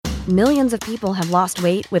Millions of people have lost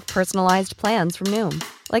weight with personalized plans from Noom.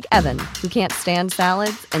 Like Evan, who can't stand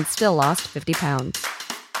salads and still lost 50 pounds.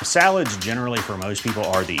 Salads generally for most people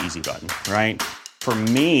are the easy button, right? For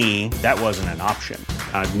me, that wasn't an option.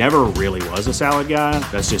 I never really was a salad guy.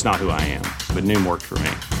 That's just not who I am. But Noom worked for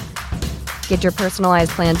me. Get your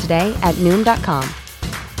personalized plan today at Noom.com.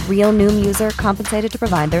 Real Noom user compensated to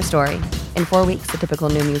provide their story. In 4 weeks, the typical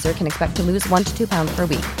Noom user can expect to lose 1 to 2 pounds per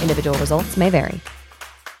week. Individual results may vary.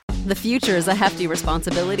 The future is a hefty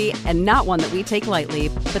responsibility and not one that we take lightly.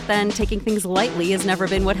 But then taking things lightly has never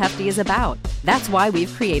been what Hefty is about. That's why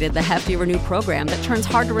we've created the Hefty Renew program that turns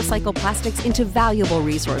hard-to-recycle plastics into valuable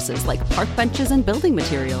resources like park benches and building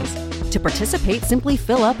materials. To participate, simply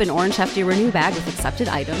fill up an orange Hefty Renew bag with accepted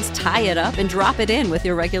items, tie it up, and drop it in with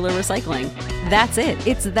your regular recycling. That's it.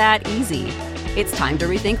 It's that easy. It's time to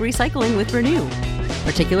rethink recycling with Renew.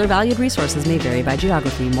 Particular valued resources may vary by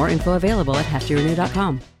geography. More info available at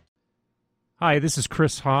heftyrenew.com. Hi, this is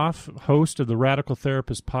Chris Hoff, host of the Radical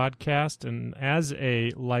Therapist podcast, and as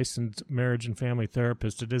a licensed marriage and family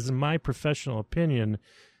therapist, it is in my professional opinion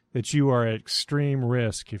that you are at extreme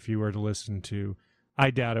risk if you were to listen to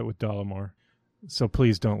I Doubt It with Dollamore. So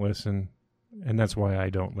please don't listen, and that's why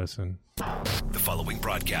I don't listen. The following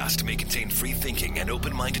broadcast may contain free thinking and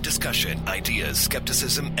open-minded discussion, ideas,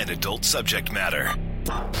 skepticism, and adult subject matter.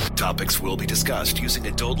 Topics will be discussed using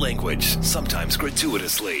adult language, sometimes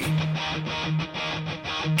gratuitously.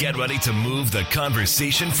 Get ready to move the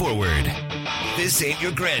conversation forward. This ain't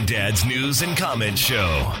your granddad's news and comment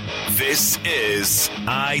show. This is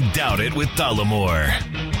I Doubt It with Dollamore.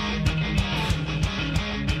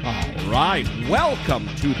 All right, welcome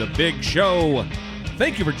to the big show.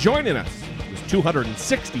 Thank you for joining us. This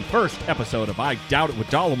 261st episode of I Doubt It with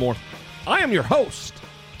Dollamore. I am your host,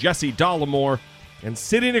 Jesse Dollamore. And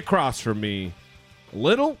sitting across from me,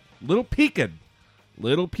 little peaked,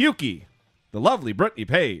 little pukey, the lovely Brittany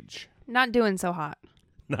Page. Not doing so hot.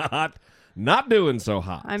 Not doing so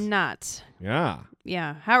hot. I'm not. Yeah.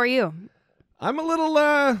 Yeah. How are you? I'm a little,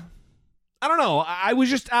 I don't know. I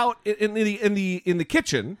was just out in the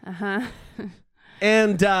kitchen. Uh-huh.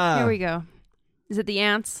 And, here we go. Is it the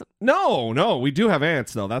ants? No. We do have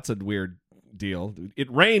ants, though. That's a weird deal.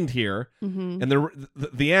 It rained here, and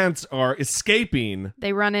the ants are escaping.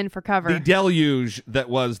 They run in for cover. The deluge that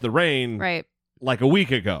was the rain, right, like a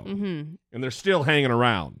week ago, and they're still hanging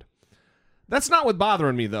around. That's not what's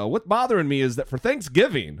bothering me, though. What's bothering me is that for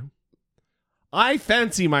Thanksgiving, I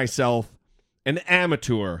fancy myself an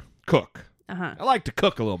amateur cook. I like to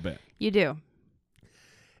cook a little bit. You do.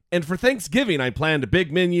 And for Thanksgiving, I planned a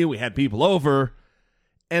big menu. We had people over,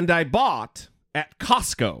 and I bought at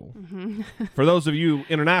Costco. For those of you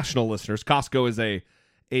international listeners, Costco is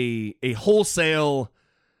a wholesale.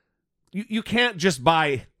 You can't just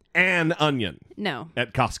buy an onion. No.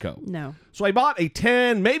 At Costco. No. So I bought a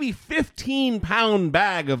 10, maybe 15-pound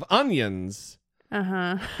bag of onions.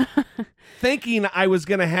 Thinking I was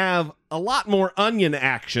going to have a lot more onion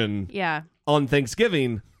action. Yeah. On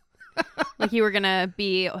Thanksgiving. Like you were going to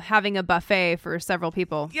be having a buffet for several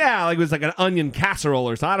people. Yeah, like it was like an onion casserole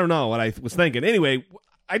or something. I don't know what I was thinking. Anyway,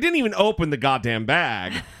 I didn't even open the goddamn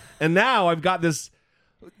bag. And now I've got this.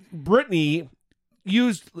 Brittany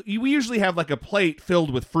we usually have like a plate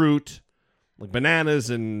filled with fruit, like bananas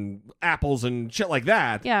and apples and shit like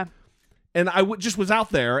that. Yeah. And I just was out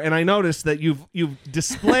there and I noticed that you've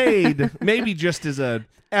displayed, maybe just as a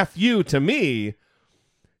FU to me,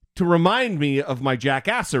 to remind me of my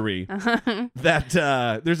jackassery,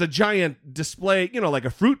 that there's a giant display, like a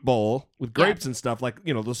fruit bowl with grapes and stuff, like,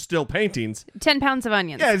 those still paintings. 10 pounds of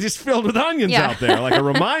onions. Yeah, it's just filled with onions out there, like a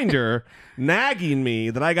reminder nagging me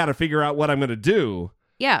that I got to figure out what I'm going to do.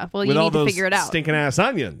 Yeah, well, you need to figure it out. Stinking ass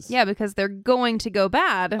onions. Yeah, because they're going to go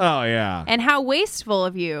bad. Oh, yeah. And how wasteful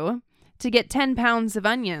of you to get 10 pounds of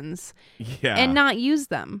onions and not use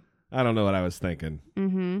them. I don't know what I was thinking.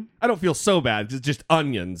 I don't feel so bad. It's just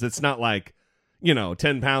onions. It's not like,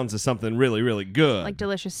 10 pounds of something really, really good. Like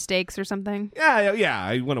delicious steaks or something. Yeah.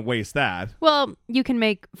 I wouldn't waste that. Well, you can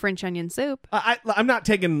make French onion soup. I'm not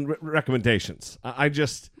taking recommendations.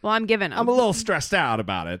 Well, I'm giving them. I'm a little stressed out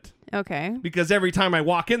about it. Okay. Because every time I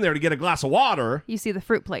walk in there to get a glass of water, you see the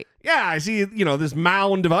fruit plate. Yeah, I see, this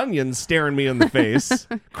mound of onions staring me in the face,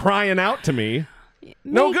 crying out to me.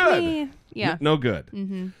 No good. Yeah. No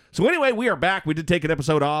good. So anyway, we are back. We did take an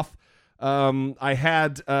episode off. I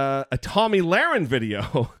had a Tomi Lahren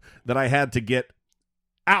video that I had to get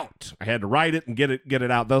out. I had to write it and get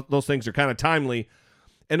it out. Those things are kind of timely.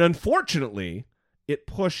 And unfortunately, it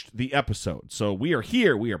pushed the episode. So we are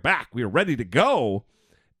here. We are back. We are ready to go.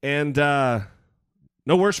 And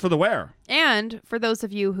no worse for the wear. And for those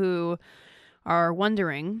of you who are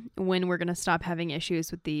wondering when we're going to stop having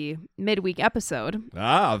issues with the midweek episode.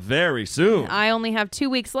 Very soon. I only have 2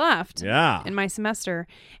 weeks left in my semester,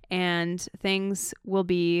 and things will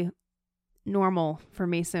be normal for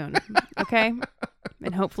me soon. Okay?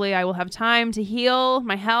 And hopefully I will have time to heal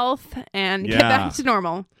my health and get back to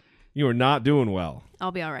normal. You are not doing well.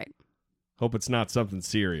 I'll be all right. Hope it's not something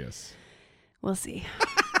serious. We'll see.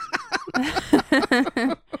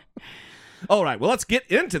 All right, well, let's get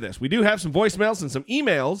into this. We do have some voicemails and some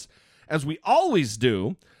emails, as we always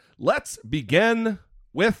do. Let's begin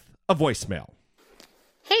with a voicemail.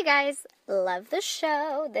 Hey guys, love the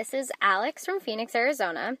show. This is Alex from Phoenix,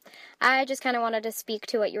 Arizona. I just kind of wanted to speak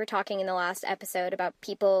to what you were talking in the last episode about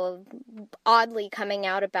people oddly coming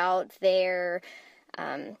out about their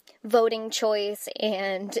voting choice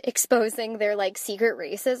and exposing their secret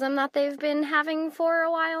racism that they've been having for a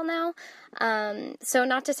while now. So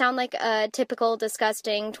not to sound like a typical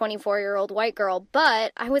disgusting 24-year-old white girl,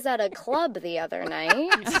 but I was at a club the other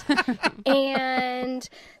night and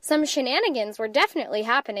some shenanigans were definitely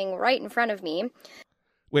happening right in front of me.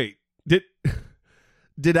 Wait,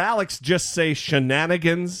 did Alex just say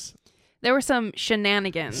shenanigans? There were some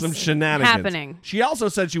shenanigans. Happening. She also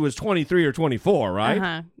said she was 23 or 24, right?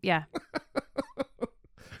 Uh-huh. Yeah.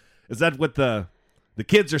 Is that what the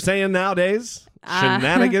kids are saying nowadays?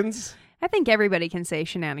 Shenanigans? I think everybody can say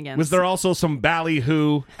shenanigans. Was there also some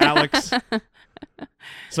ballyhoo, Alex?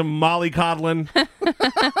 Some mollycoddling?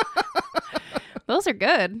 Those are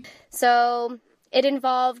good. So it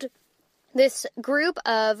involved this group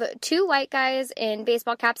of 2 white guys in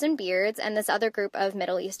baseball caps and beards and this other group of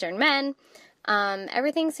Middle Eastern men.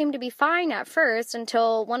 Everything seemed to be fine at first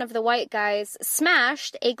until one of the white guys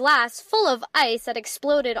smashed a glass full of ice that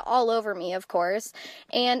exploded all over me, of course.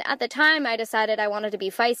 And at the time, I decided I wanted to be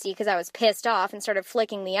feisty because I was pissed off and started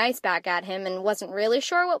flicking the ice back at him and wasn't really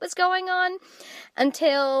sure what was going on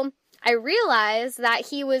until I realized that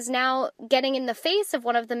he was now getting in the face of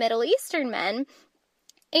one of the Middle Eastern men.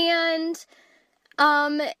 And,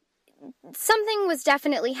 something was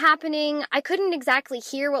definitely happening. I couldn't exactly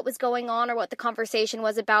hear what was going on or what the conversation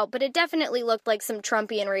was about, but it definitely looked like some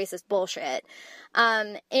Trumpy and racist bullshit.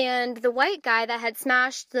 And the white guy that had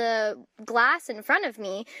smashed the glass in front of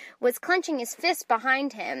me was clenching his fist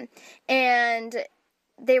behind him, and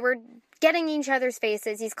they were getting each other's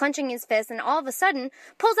faces. He's clenching his fist, and all of a sudden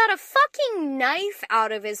pulls out a fucking knife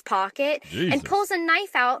out of his pocket and pulls a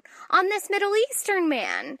knife out on this Middle Eastern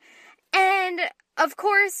man. And of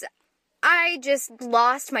course, I just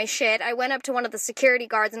lost my shit. I went up to one of the security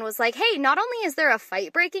guards and was like, hey, not only is there a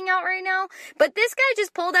fight breaking out right now, but this guy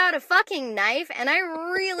just pulled out a fucking knife, and I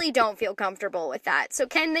really don't feel comfortable with that. So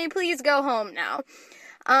can they please go home now?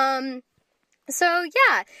 So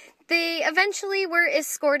yeah, they eventually were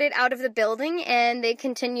escorted out of the building, and they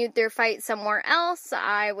continued their fight somewhere else.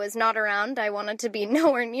 I was not around. I wanted to be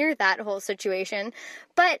nowhere near that whole situation.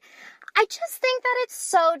 But I just think that it's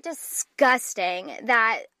so disgusting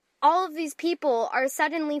that all of these people are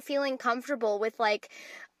suddenly feeling comfortable with,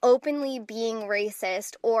 openly being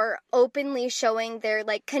racist or openly showing their,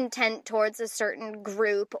 content towards a certain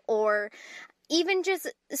group, or even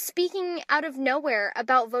just speaking out of nowhere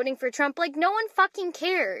about voting for Trump. No one fucking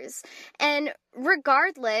cares. And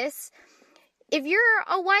regardless, if you're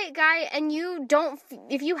a white guy and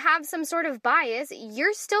if you have some sort of bias,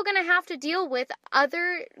 you're still going to have to deal with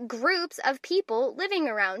other groups of people living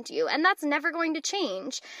around you. And that's never going to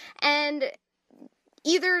change. And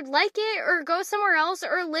either like it or go somewhere else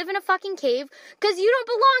or live in a fucking cave because you don't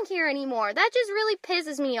belong here anymore. That just really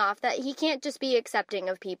pisses me off that he can't just be accepting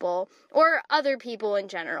of people or other people in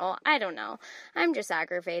general. I don't know. I'm just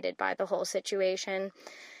aggravated by the whole situation.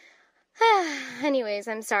 Anyways,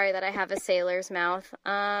 I'm sorry that I have a sailor's mouth.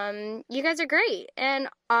 You guys are great. And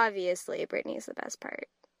obviously, Brittany's the best part.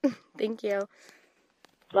 Thank you.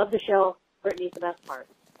 Love the show. Brittany's the best part.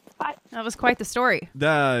 Bye. That was quite the story.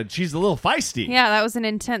 She's a little feisty. Yeah, that was an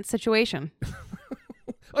intense situation.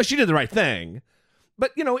 Well, she did the right thing.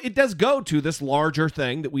 But, it does go to this larger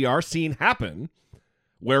thing that we are seeing happen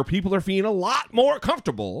where people are feeling a lot more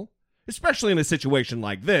comfortable, especially in a situation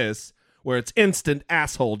like this, where it's instant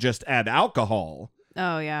asshole, just add alcohol.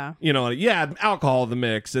 Oh, yeah. You add alcohol to the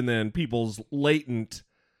mix, and then people's latent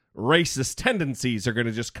racist tendencies are going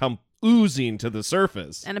to just come oozing to the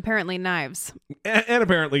surface. And apparently knives. And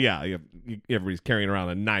apparently, yeah, everybody's carrying around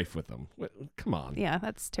a knife with them. Come on. Yeah,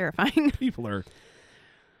 that's terrifying. People are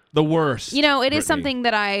the worst. It is something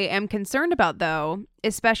that I am concerned about, though,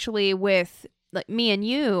 especially with me and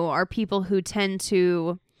you are people who tend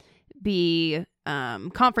to be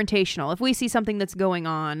confrontational. If we see something that's going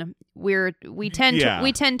on, we tend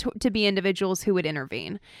to be individuals who would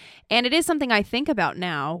intervene. And it is something I think about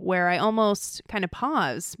now, where I almost kind of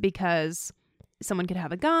pause because someone could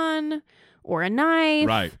have a gun or a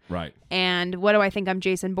knife. Right. And what do I think? I'm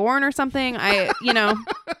Jason Bourne or something?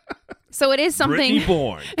 So it is something. Brittany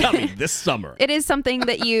Bourne coming this summer. It is something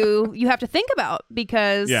that you have to think about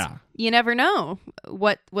because you never know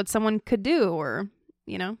what someone could do, or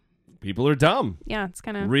people are dumb. Yeah, it's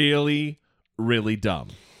kind of really, really dumb.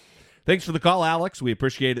 Thanks for the call, Alex. We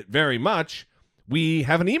appreciate it very much. We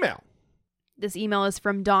have an email. This email is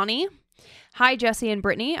from Donnie. Hi, Jesse and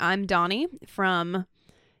Brittany. I'm Donnie from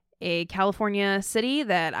a California city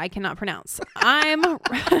that I cannot pronounce.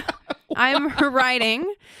 I'm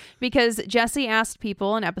writing because Jesse asked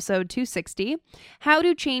people in episode 260 how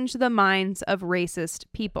to change the minds of racist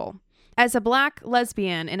people. As a Black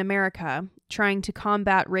lesbian in America trying to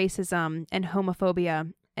combat racism and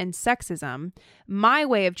homophobia and sexism, my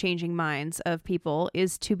way of changing minds of people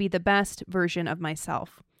is to be the best version of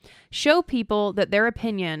myself. Show people that their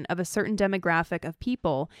opinion of a certain demographic of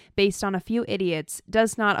people based on a few idiots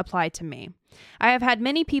does not apply to me. I have had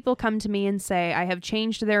many people come to me and say I have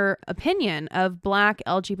changed their opinion of Black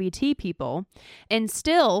LGBT people, and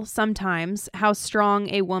still sometimes how strong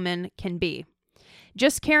a woman can be.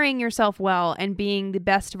 Just carrying yourself well and being the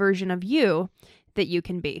best version of you that you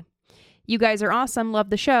can be. You guys are awesome, love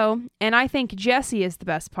the show, and I think Jesse is the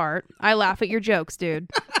best part. I laugh at your jokes, dude.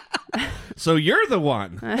 So you're the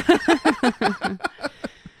one.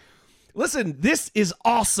 Listen, this is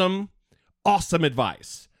awesome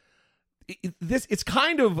advice. It's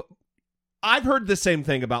kind of, I've heard the same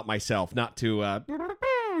thing about myself, not to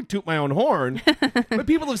toot my own horn, but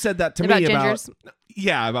people have said that to me about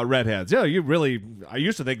redheads. Yeah, I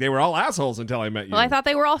used to think they were all assholes until I met you. Well, I thought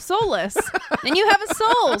they were all soulless. And you have a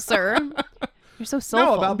soul, sir. You're so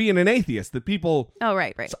soulful. No, about being an atheist. That people. Oh,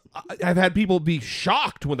 right. So I've had people be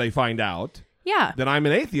shocked when they find out that I'm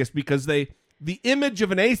an atheist, because the image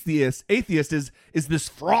of an atheist is this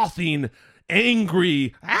frothing,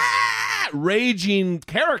 angry, raging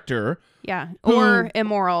character. Yeah, or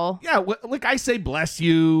immoral. Yeah, like I say, bless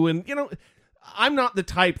you, and I'm not the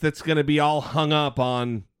type that's going to be all hung up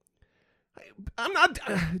on. I'm not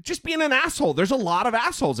just being an asshole. There's a lot of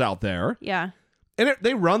assholes out there. Yeah. And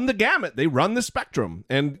they run the gamut. They run the spectrum.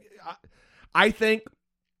 And I think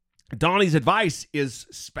Donnie's advice is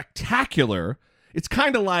spectacular. It's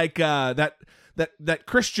kind of like that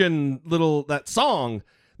Christian that song,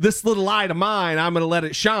 "This little light of mine, I'm going to let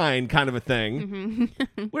it shine," kind of a thing.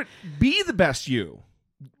 Mm-hmm. Be the best you.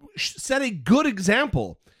 Set a good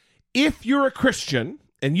example. If you're a Christian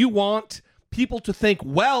and you want people to think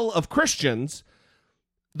well of Christians,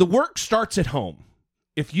 the work starts at home.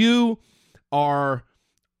 If you are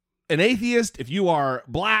an atheist, if you are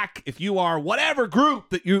Black, if you are whatever group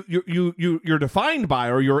that you're defined by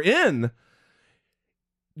or you're in,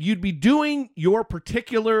 you'd be doing your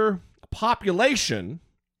particular population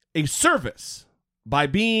a service by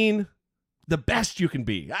being the best you can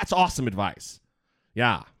be. That's awesome advice.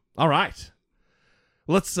 Yeah. All right.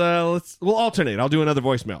 We'll alternate. I'll do another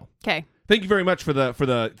voicemail. Okay. Thank you very much for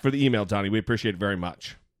the email, Donnie. We appreciate it very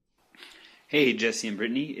much. Hey, Jesse and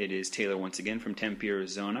Brittany. It is Taylor once again from Tempe,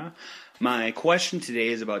 Arizona. My question today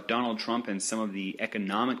is about Donald Trump and some of the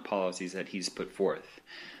economic policies that he's put forth.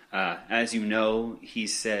 As you know, he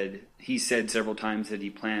said several times that he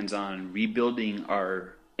plans on rebuilding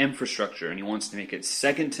our infrastructure, and he wants to make it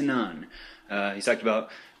second to none. He's talked about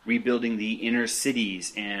rebuilding the inner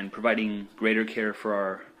cities and providing greater care for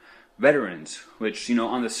our veterans, which,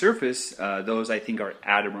 on the surface, those I think are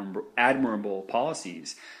admirable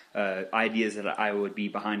policies. Ideas that I would be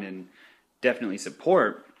behind and definitely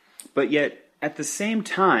support. But yet, at the same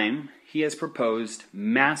time, he has proposed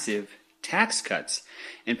massive tax cuts.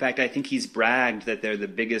 In fact, I think he's bragged that they're the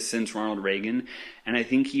biggest since Ronald Reagan, and I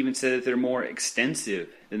think he even said that they're more extensive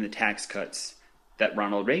than the tax cuts that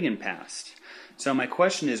Ronald Reagan passed. So my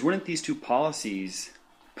question is, wouldn't these two policies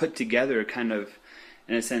put together kind of,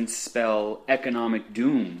 in a sense, spell economic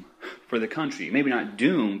doom for the country? Maybe not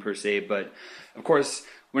doom per se, but of course,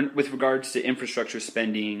 with regards to infrastructure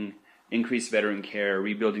spending, increased veteran care,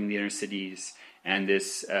 rebuilding the inner cities, and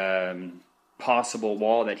this possible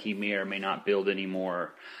wall that he may or may not build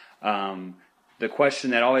anymore. The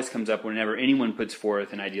question that always comes up whenever anyone puts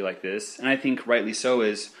forth an idea like this, and I think rightly so,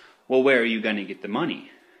 is, well, where are you going to get the money?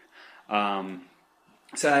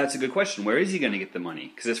 So that's a good question. Where is he going to get the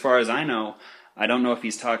money? Because as far as I know, I don't know if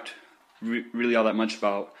he's talked really all that much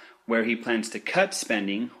about where he plans to cut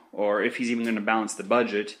spending, or if he's even going to balance the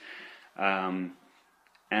budget.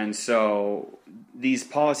 And so these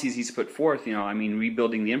policies he's put forth,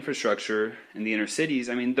 rebuilding the infrastructure in the inner cities,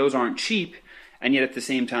 those aren't cheap. And yet at the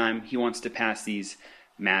same time, he wants to pass these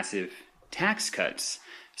massive tax cuts.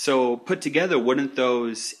 So put together, wouldn't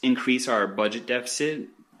those increase our budget deficit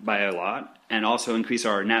by a lot and also increase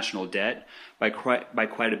our national debt by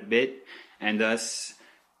quite a bit, and thus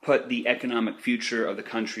put the economic future of the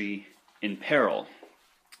country in peril?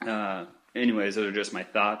 Anyways, those are just my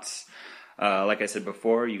thoughts. Like I said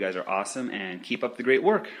before, you guys are awesome, and keep up the great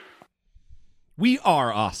work. We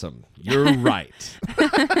are awesome. You're right.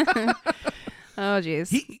 Oh,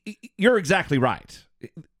 geez. You're exactly right.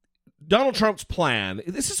 Donald Trump's plan,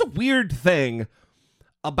 this is a weird thing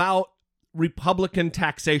about Republican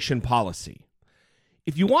taxation policy.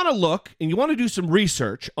 If you want to look and you want to do some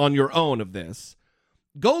research on your own of this,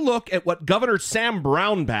 go look at what Governor Sam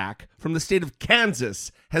Brownback from the state of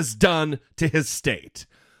Kansas has done to his state.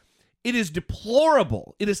 It is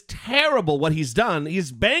deplorable. It is terrible what he's done. He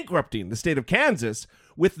is bankrupting the state of Kansas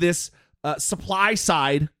with this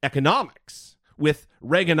supply-side economics, with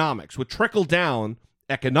Reaganomics, with trickle-down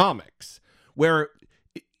economics, where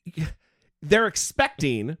they're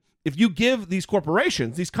expecting, if you give these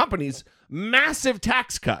corporations, these companies, massive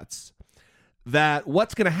tax cuts, that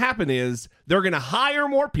what's going to happen is they're going to hire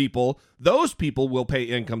more people, those people will pay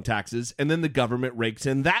income taxes, and then the government rakes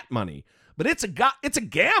in that money. But it's a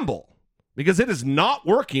gamble, because it is not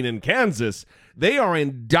working in Kansas. They are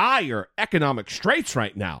in dire economic straits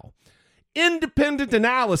right now. Independent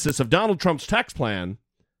analysis of Donald Trump's tax plan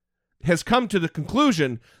has come to the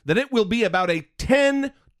conclusion that it will be about a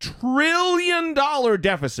 $10 trillion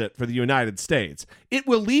deficit for the United States. It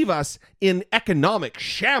will leave us in economic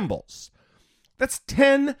shambles. That's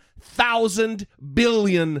 $10,000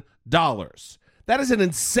 billion. That is an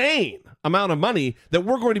insane amount of money that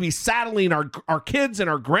we're going to be saddling our kids and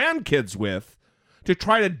our grandkids with to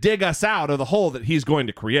try to dig us out of the hole that he's going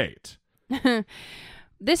to create.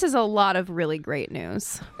 This is a lot of really great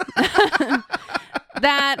news.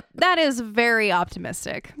 That is very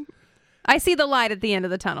optimistic. I see the light at the end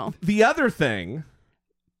of the tunnel. The other thing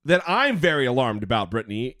that I'm very alarmed about,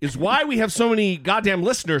 Brittany, is why we have so many goddamn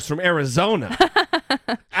listeners from Arizona.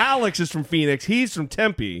 Alex is from Phoenix. He's from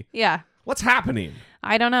Tempe. Yeah. What's happening?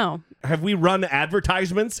 I don't know. Have we run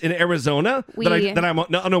advertisements in Arizona that I'm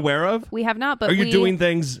unaware of? We have not, but are you doing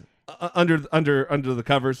things under the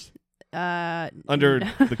covers? Under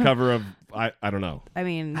the cover of I don't know. I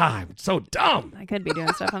mean, I'm so dumb. I could be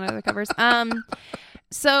doing stuff under the covers.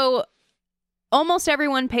 So almost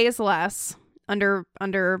everyone pays less under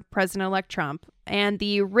President-elect Trump, and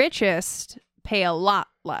the richest pay a lot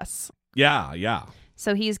less. Yeah.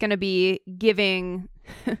 So he's going to be giving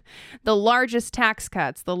the largest tax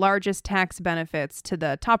cuts, the largest tax benefits to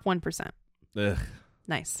the top 1%. Ugh.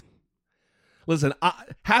 Nice. Listen,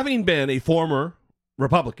 having been a former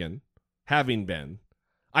Republican,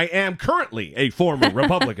 I am currently a former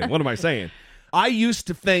Republican. What am I saying? I used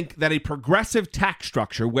to think that a progressive tax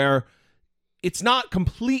structure where it's not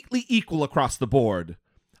completely equal across the board,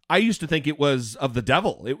 I used to think it was of the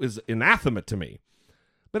devil. It was anathema to me.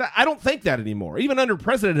 But I don't think that anymore. Even under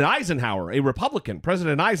President Eisenhower, a Republican,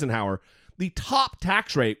 President Eisenhower, the top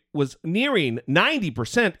tax rate was nearing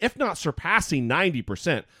 90%, if not surpassing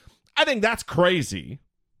 90%. I think that's crazy.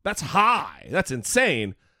 That's high. That's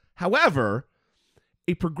insane. However,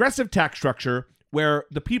 a progressive tax structure where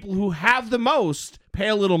the people who have the most pay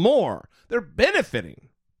a little more, they're benefiting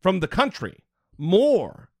from the country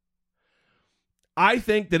more. I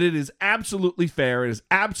think that it is absolutely fair. It is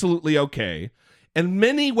absolutely okay. And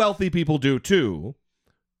many wealthy people do too,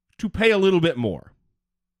 to pay a little bit more.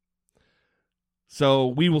 So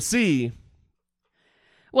we will see.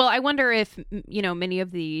 Well, I wonder if, many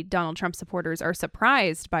of the Donald Trump supporters are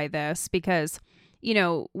surprised by this because,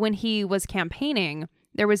 when he was campaigning,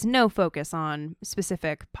 there was no focus on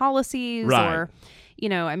specific policies or,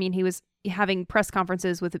 he was having press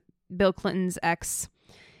conferences with Bill Clinton's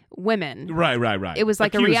ex-women. Right. It was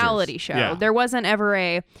like Accusers. a reality show. Yeah. There wasn't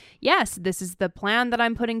ever yes, this is the plan that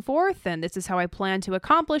I'm putting forth and this is how I plan to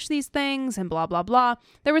accomplish these things and blah, blah, blah.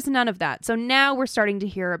 There was none of that. So now we're starting to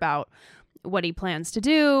hear about what he plans to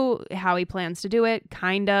do, how he plans to do it,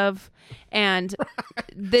 kind of. And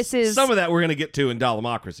this is... Some of that we're going to get to in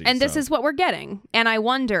Dollamocracy. And this is what we're getting. And I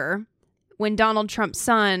wonder, when Donald Trump's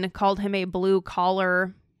son called him a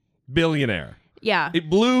blue-collar... billionaire. Yeah. A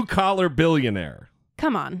blue-collar billionaire.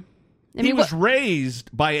 Come on. He was raised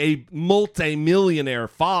by a multi-millionaire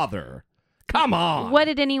father. Come on. What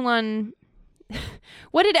did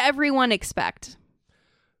everyone expect?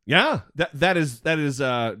 Yeah, that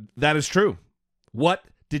is true. What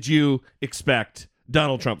did you expect,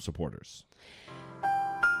 Donald Trump supporters?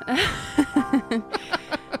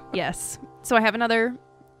 Yes. So I have another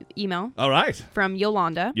email. All right. From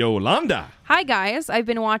Yolanda. Yolanda. Hi, guys. I've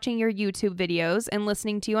been watching your YouTube videos and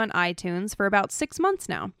listening to you on iTunes for about 6 months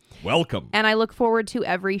now. Welcome. And I look forward to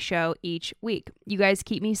every show each week. You guys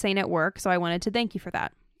keep me sane at work, so I wanted to thank you for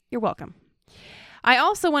that. You're welcome. I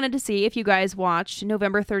also wanted to see if you guys watched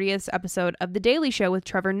November 30th's episode of The Daily Show with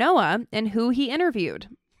Trevor Noah and who he interviewed.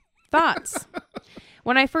 Thoughts?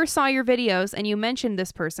 When I first saw your videos and you mentioned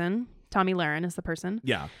this person, Tomi Lahren is the person.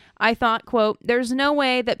 Yeah. I thought, quote, there's no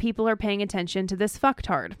way that people are paying attention to this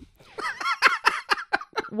fucktard.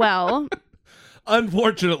 Well,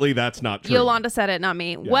 unfortunately, that's not true. Yolanda said it, not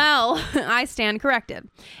me. Yeah. Well, I stand corrected,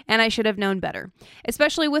 and I should have known better,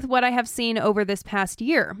 especially with what I have seen over this past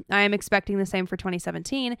year. I am expecting the same for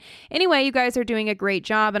 2017. Anyway, you guys are doing a great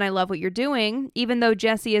job, and I love what you're doing. Even though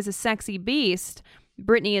Jesse is a sexy beast,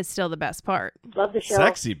 Brittany is still the best part. Love the show.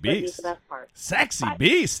 Sexy Brittany's beast. the best part. Sexy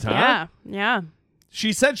beast, huh? Yeah, yeah.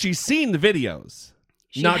 She said she's seen the videos,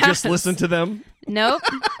 She not has. just listened to them. Nope.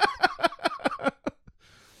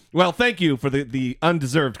 Well, thank you for the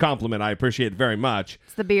undeserved compliment. I appreciate it very much.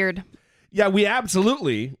 It's the beard. Yeah, we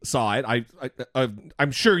absolutely saw it.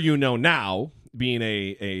 I'm sure you know now, being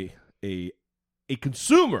a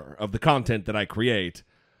consumer of the content that I create.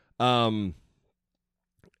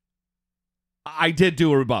 I did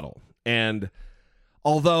do a rebuttal, and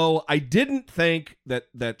although I didn't think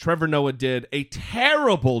that Trevor Noah did a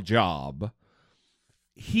terrible job,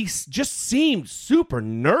 he just seemed super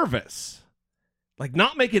nervous. Like,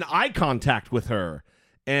 not making eye contact with her.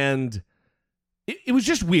 And it was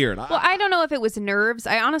just weird. Well, I don't know if it was nerves.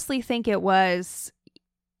 I honestly think it was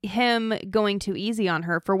him going too easy on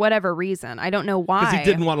her for whatever reason. I don't know why. Because he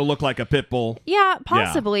didn't want to look like a pit bull. Yeah,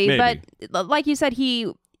 possibly. Yeah, but like you said,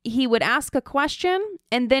 he would ask a question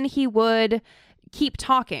and then he would keep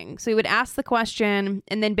talking. So he would ask the question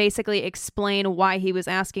and then basically explain why he was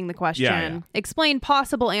asking the question, explain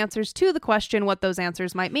possible answers to the question, what those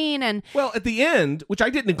answers might mean. And well, at the end, which I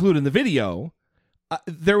didn't include in the video,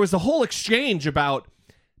 there was a whole exchange about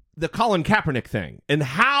the Colin Kaepernick thing. And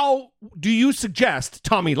how do you suggest,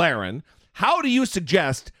 Tomi Lahren, how do you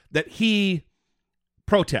suggest that he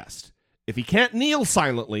protest? If he can't kneel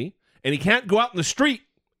silently and he can't go out in the street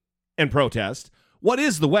and protest, what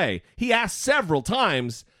is the way? He asked several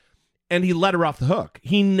times, and he let her off the hook.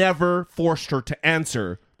 He never forced her to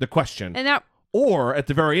answer the question. And that, or at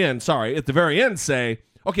the very end, say,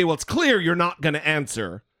 okay, well, it's clear you're not going to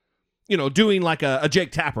answer, doing like a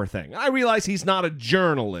Jake Tapper thing. I realize he's not a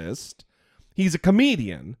journalist. He's a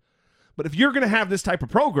comedian. But if you're going to have this type of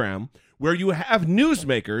program where you have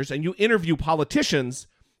newsmakers and you interview politicians,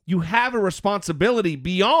 you have a responsibility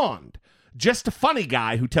beyond just a funny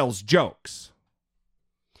guy who tells jokes.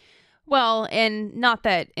 well, and not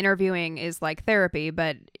that interviewing is like therapy,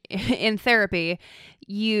 but in therapy,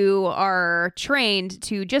 you are trained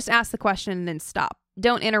to just ask the question and then stop.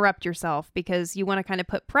 Don't interrupt yourself because you want to kind of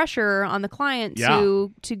put pressure on the client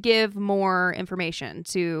to give more information,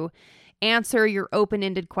 to answer your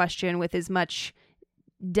open-ended question with as much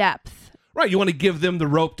depth. Right, you want to give them the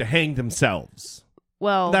rope to hang themselves.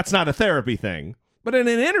 Well, that's not a therapy thing. But in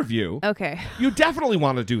an interview, okay, you definitely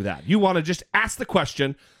want to do that. You want to just ask the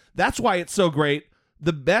question. That's why it's so great.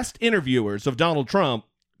 The best interviewers of Donald Trump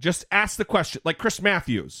just ask the question, like Chris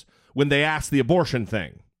Matthews, when they asked the abortion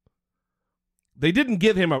thing. They didn't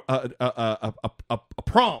give him a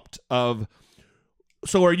prompt of,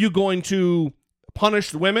 so are you going to punish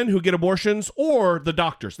the women who get abortions or the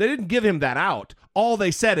doctors? They didn't give him that out. All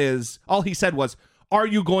he said was, are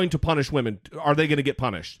you going to punish women? Are they going to get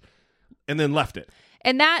punished? And then left it.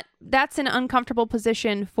 And that's an uncomfortable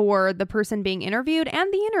position for the person being interviewed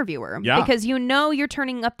and the interviewer. Yeah. Because you're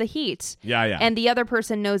turning up the heat. Yeah. And the other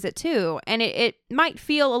person knows it too. And it might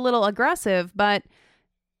feel a little aggressive, but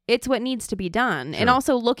it's what needs to be done. Sure. And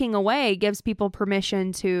also looking away gives people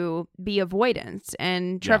permission to be avoidant.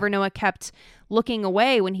 And Trevor Noah kept looking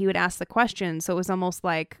away when he would ask the question. So it was almost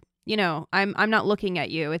like, I'm not looking at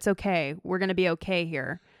you. It's okay. We're going to be okay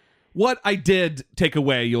here. What I did take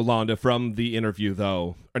away, Yolanda, from the interview,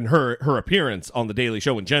 though, and her appearance on The Daily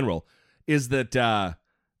Show in general, is that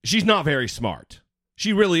she's not very smart.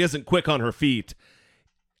 She really isn't quick on her feet.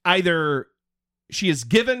 Either she is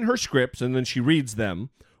given her scripts and then she reads them,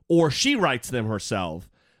 or she writes them herself.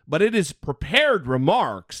 But it is prepared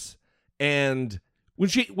remarks, and when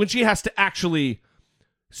she has to actually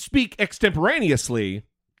speak extemporaneously,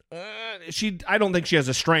 I don't think she has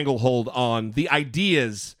a stranglehold on the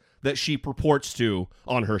ideas that she purports to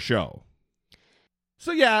on her show.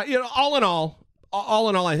 So yeah, all in all,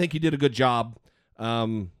 I think you did a good job.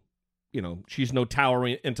 She's no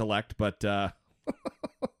towering intellect, but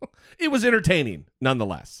it was entertaining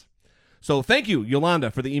nonetheless. So thank you,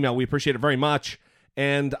 Yolanda, for the email. We appreciate it very much.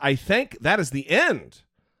 And I think that is the end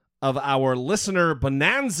of our listener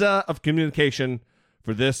bonanza of communication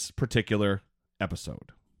for this particular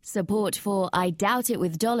episode. Support for I Doubt It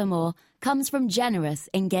with Dollamore comes from generous,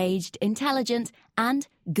 engaged, intelligent, and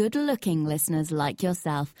good-looking listeners like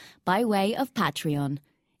yourself by way of Patreon.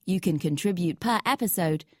 You can contribute per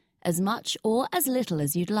episode, as much or as little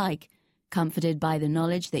as you'd like, comforted by the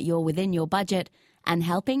knowledge that you're within your budget and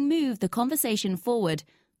helping move the conversation forward,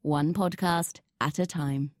 one podcast at a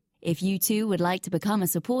time. If you too would like to become a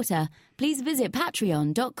supporter, please visit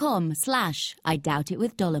patreon.com/I Doubt It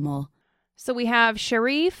with Dollamore. So we have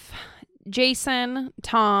Sharif, Jason,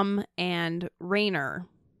 Tom, and Rainer.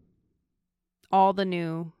 All the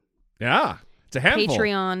new Yeah, it's a handful.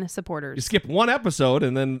 Patreon supporters. You skip one episode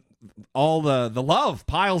and then all the love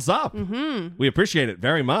piles up. Mm-hmm. We appreciate it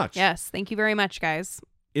very much. Yes, thank you very much, guys.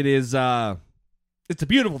 It is, it's a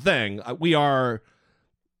beautiful thing. We are,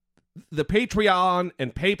 the Patreon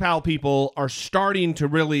and PayPal people are starting to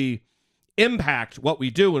really impact what we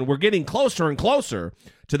do, and we're getting closer and closer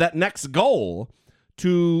to that next goal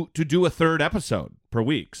to do a third episode per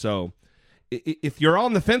week. So if you're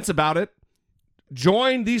on the fence about it,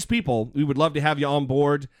 join these people. We would love to have you on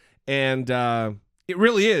board, and it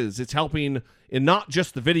really is. It's helping in not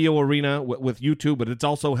just the video arena with YouTube, but it's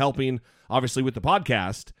also helping, obviously, with the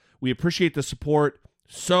podcast. We appreciate the support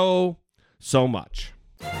so much.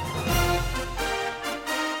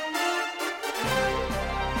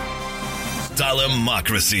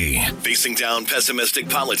 Dollamocracy. Facing down pessimistic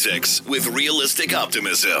politics with realistic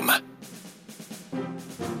optimism.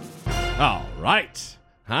 All right.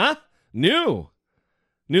 Huh? New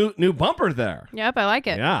bumper there. Yep, I like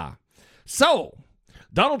it. Yeah. So,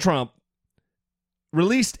 Donald Trump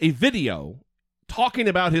released a video talking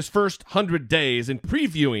about his first 100 days and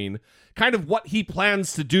previewing kind of what he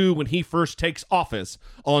plans to do when he first takes office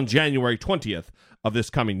on January 20th of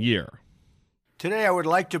this coming year. Today, I would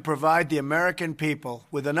like to provide the American people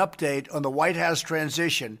with an update on the White House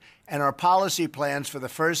transition and our policy plans for the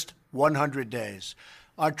first 100 days.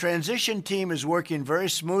 Our transition team is working very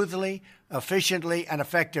smoothly, efficiently, and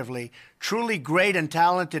effectively. Truly great and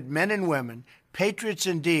talented men and women, patriots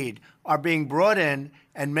indeed, are being brought in,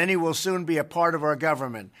 and many will soon be a part of our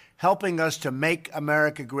government, helping us to make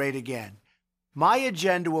America great again. My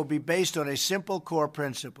agenda will be based on a simple core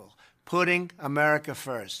principle: putting America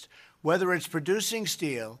first. Whether it's producing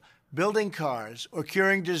steel, building cars, or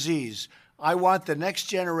curing disease, I want the next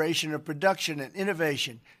generation of production and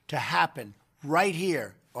innovation to happen right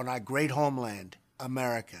here on our great homeland,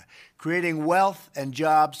 America, creating wealth and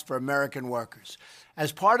jobs for American workers.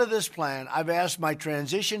 As part of this plan, I've asked my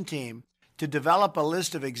transition team to develop a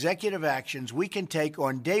list of executive actions we can take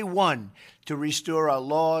on day one to restore our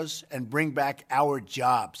laws and bring back our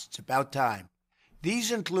jobs. It's about time.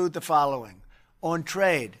 These include the following. On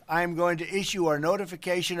trade, I am going to issue our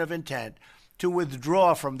notification of intent to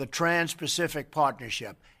withdraw from the Trans-Pacific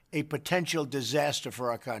Partnership, a potential disaster for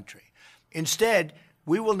our country. Instead,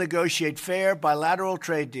 we will negotiate fair bilateral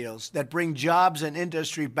trade deals that bring jobs and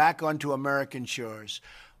industry back onto American shores.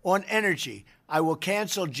 On energy, I will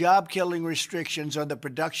cancel job-killing restrictions on the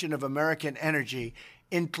production of American energy,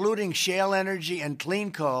 including shale energy and clean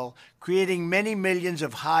coal, creating many millions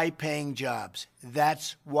of high-paying jobs.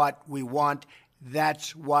 That's what we want.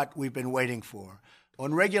 That's what we've been waiting for.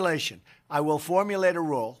 On regulation, I will formulate a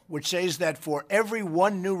rule which says that for every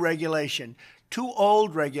one new regulation, 2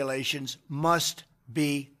 old regulations must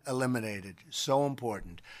be eliminated. So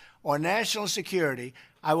important. On national security,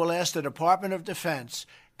 I will ask the Department of Defense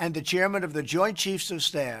and the chairman of the Joint Chiefs of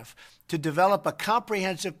Staff to develop a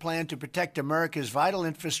comprehensive plan to protect America's vital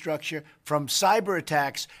infrastructure from cyber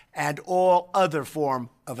attacks and all other form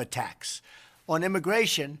of attacks. On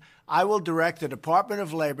immigration, I will direct the Department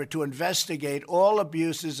of Labor to investigate all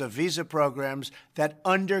abuses of visa programs that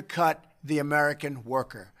undercut the American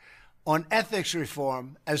worker. On ethics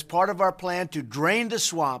reform, as part of our plan to drain the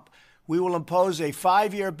swamp, we will impose a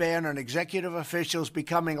 5-year ban on executive officials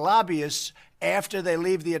becoming lobbyists after they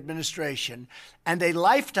leave the administration, and a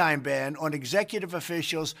lifetime ban on executive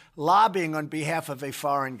officials lobbying on behalf of a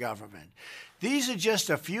foreign government. These are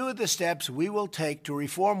just a few of the steps we will take to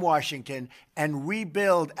reform Washington and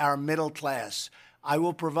rebuild our middle class. I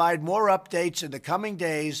will provide more updates in the coming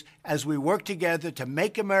days as we work together to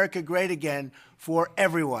make America great again for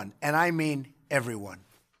everyone, and I mean everyone.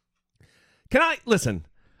 Listen,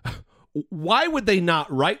 why would they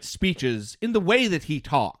not write speeches in the way that he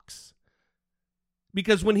talks?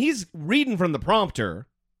 Because when he's reading from the prompter,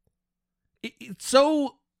 it's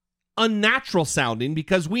so unnatural sounding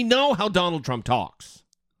because we know how Donald Trump talks.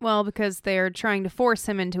 Well, because they're trying to force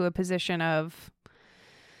him into a position of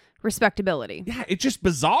respectability. Yeah, it's just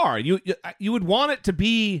bizarre. You would want it to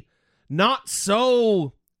be not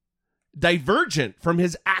so divergent from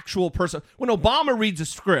his actual person. When Obama reads a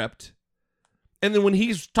script, and then when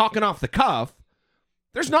he's talking off the cuff,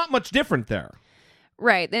 there's not much different there.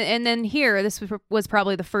 Right. And then here, this was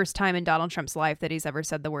probably the first time in Donald Trump's life that he's ever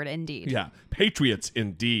said the word indeed. Yeah. Patriots,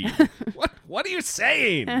 indeed. What are you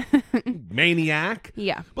saying? Maniac?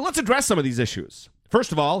 Yeah. But let's address some of these issues.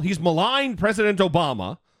 First of all, he's maligned President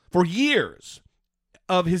Obama for years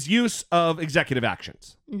of his use of executive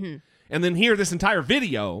actions. Mm-hmm. And then here, this entire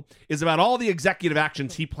video is about all the executive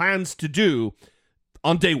actions he plans to do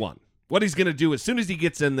on day one. What he's going to do as soon as he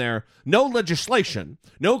gets in there, no legislation,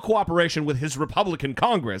 no cooperation with his Republican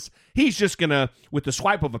Congress. He's just going to, with the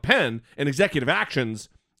swipe of a pen and executive actions,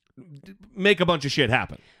 make a bunch of shit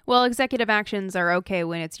happen. Well, executive actions are okay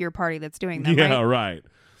when it's your party that's doing them, Yeah, right? right.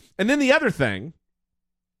 And then the other thing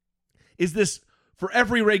is this, for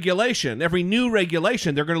every regulation, every new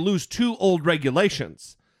regulation, they're going to lose 2 old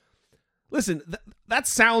regulations. Listen, that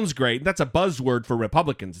sounds great. That's a buzzword for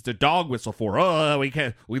Republicans. It's a dog whistle for,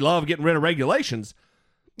 we love getting rid of regulations.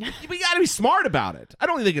 We got to be smart about it. I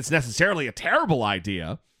don't think it's necessarily a terrible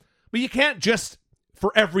idea, but you can't just,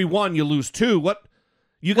 for every one, you lose 2. What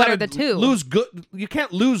are the 2? Lose good. You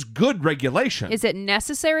can't lose good regulation. Is it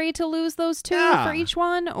necessary to lose those 2 for each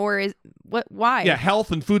one, or is why? Yeah,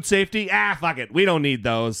 health and food safety. Fuck it. We don't need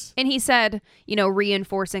those. And he said,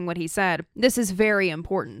 reinforcing what he said, this is very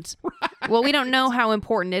important. Right. Well, we don't know how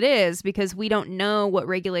important it is because we don't know what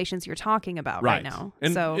regulations you're talking about right now.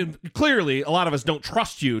 And clearly, a lot of us don't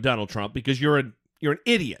trust you, Donald Trump, because you're an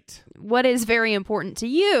idiot. What is very important to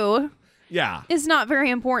you? Yeah. Is not very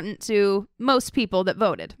important to most people that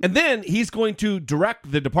voted. And then he's going to direct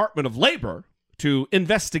the Department of Labor to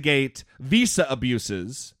investigate visa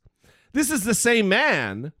abuses. This is the same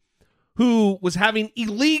man who was having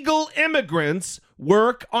illegal immigrants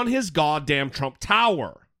work on his goddamn Trump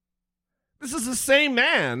Tower. This is the same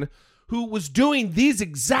man who was doing these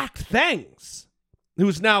exact things,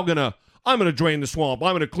 who's now I'm going to drain the swamp.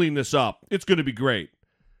 I'm going to clean this up. It's going to be great.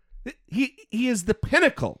 He is the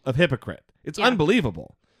pinnacle of hypocrite. It's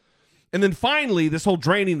unbelievable. And then finally, this whole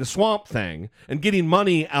draining the swamp thing and getting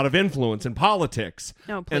money out of influence in politics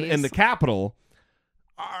and the Capitol.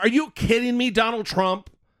 Are you kidding me, Donald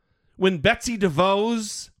Trump? When Betsy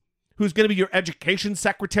DeVos, who's going to be your education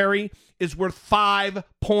secretary, is worth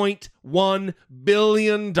 $5.1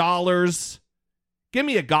 billion. Give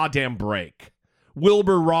me a goddamn break.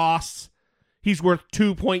 Wilbur Ross, he's worth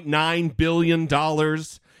 $2.9 billion.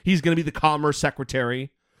 He's going to be the Commerce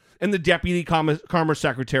Secretary. And the Deputy Commerce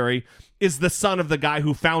Secretary is the son of the guy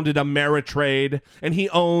who founded Ameritrade, and he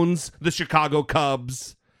owns the Chicago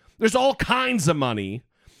Cubs. There's all kinds of money.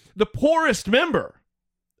 The poorest member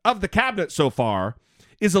of the cabinet so far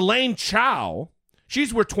is Elaine Chao.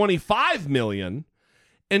 She's worth $25 million,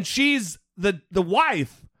 and she's the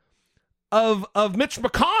wife of Mitch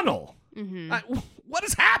McConnell. Mm-hmm. What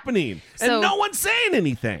is happening? And no one's saying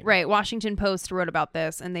anything. Right. Washington Post wrote about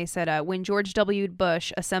this, and they said when George W.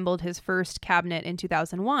 Bush assembled his first cabinet in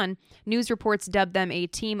 2001, news reports dubbed them a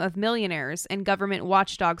team of millionaires, and government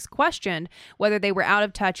watchdogs questioned whether they were out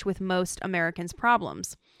of touch with most Americans'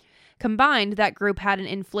 problems. Combined, that group had an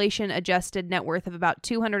inflation-adjusted net worth of about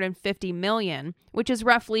 $250 million, which is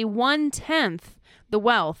roughly 1/10 the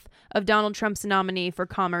wealth of Donald Trump's nominee for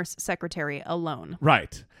Commerce Secretary alone.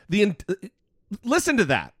 Right. Listen to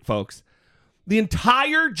that, folks. The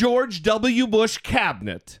entire George W. Bush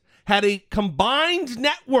cabinet had a combined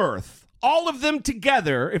net worth, all of them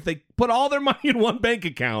together, if they put all their money in one bank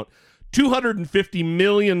account, $250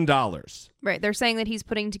 million. Right. They're saying that he's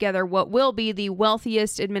putting together what will be the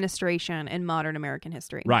wealthiest administration in modern American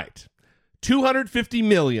history. Right. $250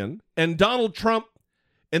 million. And Donald Trump,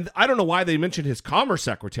 and I don't know why they mentioned his Commerce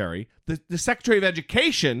Secretary, the Secretary of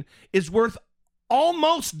Education is worth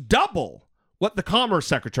almost double what the Commerce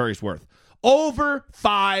Secretary is worth. Over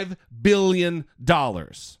 $5 billion.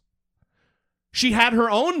 She had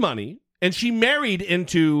her own money, and she married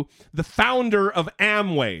into the founder of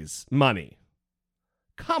Amway's money.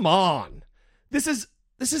 Come on. This is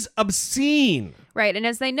obscene. Right. And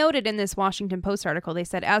as they noted in this Washington Post article, they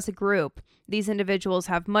said as a group, these individuals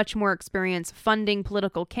have much more experience funding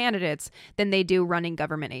political candidates than they do running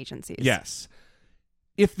government agencies. Yes.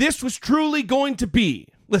 If this was truly going to be,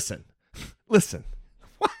 listen.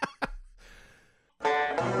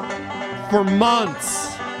 For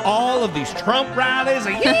months, all of these Trump rallies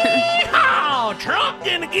are, yeehaw, Trump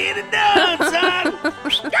gonna get it done, son.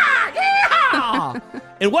 Yeehaw.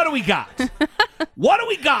 And what do we got? What do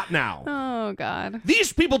we got now? Oh, God.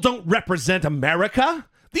 These people don't represent America.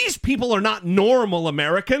 These people are not normal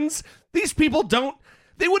Americans. These people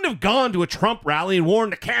they wouldn't have gone to a Trump rally and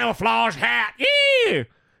worn the camouflage hat. Yeah.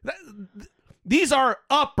 These are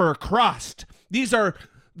upper crust. These are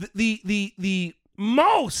the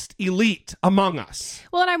most elite among us.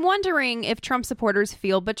 Well, and I'm wondering if Trump supporters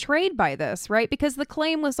feel betrayed by this, right? Because the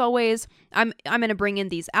claim was always, I'm going to bring in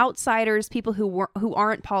these outsiders, people who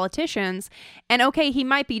aren't politicians. And okay, he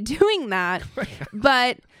might be doing that,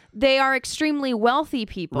 but they are extremely wealthy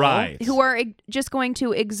people who are just going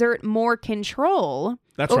to exert more control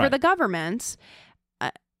over the government.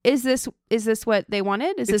 Is this what they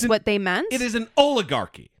wanted? Is this what they meant? It is an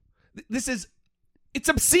oligarchy. It's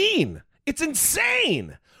obscene. It's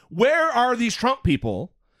insane. Where are these Trump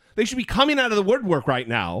people? They should be coming out of the woodwork right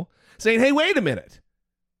now saying, hey, wait a minute.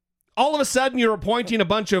 All of a sudden you're appointing a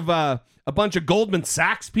bunch of Goldman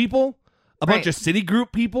Sachs people, a bunch of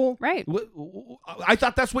Citigroup people. Right. I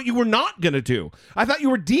thought that's what you were not going to do. I thought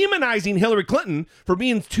you were demonizing Hillary Clinton for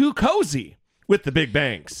being too cozy with the big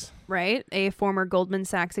banks. Right. A former Goldman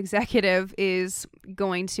Sachs executive is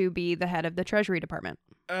going to be the head of the Treasury Department.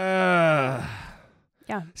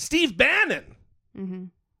 Yeah. Steve Bannon,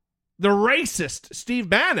 the racist Steve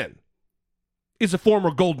Bannon, is a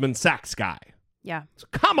former Goldman Sachs guy. Yeah. So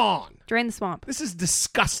come on. Drain the swamp. This is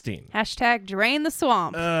disgusting. # drain the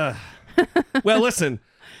swamp. Well, listen,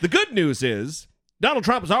 the good news is Donald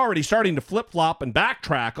Trump is already starting to flip-flop and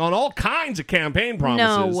backtrack on all kinds of campaign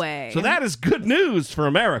promises. No way. So that is good news for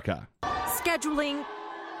America. Scheduling,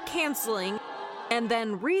 canceling, and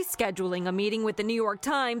then rescheduling a meeting with the New York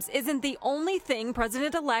Times isn't the only thing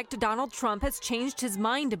President-elect Donald Trump has changed his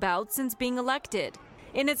mind about since being elected.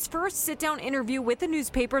 In its first sit-down interview with the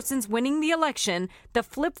newspaper since winning the election, the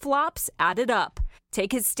flip-flops added up.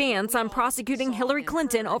 Take his stance on prosecuting Hillary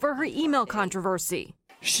Clinton over her email controversy.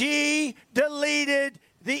 She deleted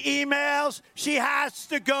the emails. She has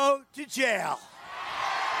to go to jail.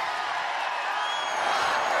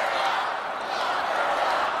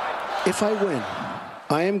 If I win,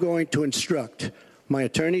 I am going to instruct my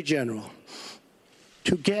Attorney General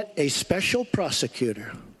to get a special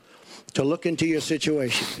prosecutor to look into your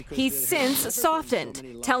situation. He's since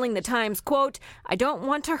softened, telling the Times, quote, "I don't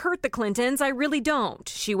want to hurt the Clintons, I really don't.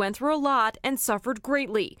 She went through a lot and suffered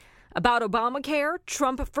greatly." About Obamacare,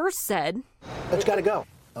 Trump first said, "It's got to go.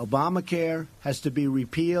 Obamacare has to be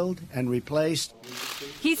repealed and replaced."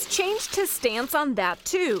 He's changed his stance on that,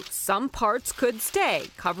 too. Some parts could stay.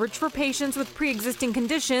 Coverage for patients with pre-existing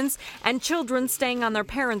conditions and children staying on their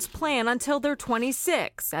parents' plan until they're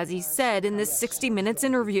 26, as he said in this 60 Minutes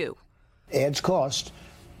interview. Adds cost,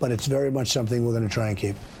 but it's very much something we're going to try and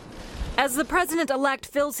keep. As the president-elect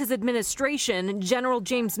fills his administration, General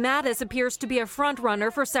James Mattis appears to be a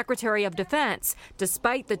front-runner for Secretary of Defense,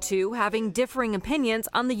 despite the two having differing opinions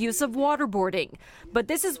on the use of waterboarding. But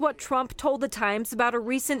this is what Trump told the Times about a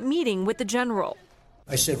recent meeting with the general.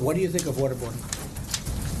 I said, "What do you think of waterboarding?"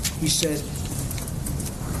 He said,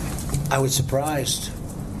 "I was surprised."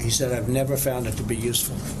 He said, "I've never found it to be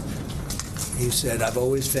useful." He said, "I've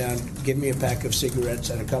always found, give me a pack of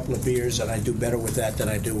cigarettes and a couple of beers, and I do better with that than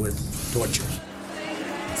I do with torture."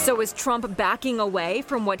 So is Trump backing away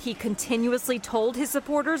from what he continuously told his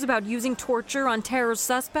supporters about using torture on terror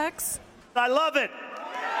suspects? I love it.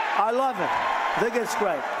 I love it. I think it's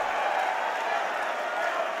great.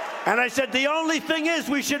 And I said, the only thing is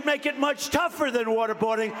we should make it much tougher than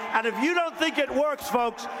waterboarding. And if you don't think it works,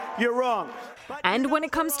 folks, you're wrong. And when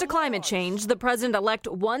it comes to climate change, the president-elect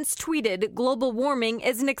once tweeted global warming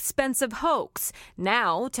is an expensive hoax.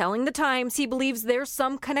 Now, telling the Times he believes there's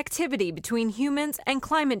some connectivity between humans and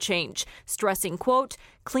climate change, stressing, quote,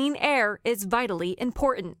 "Clean air is vitally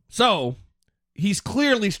important." So, he's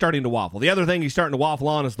clearly starting to waffle. The other thing he's starting to waffle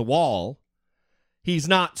on is the wall. He's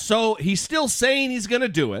still saying he's going to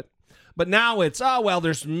do it, but now it's,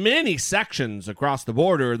 there's many sections across the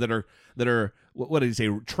border that are what did he say,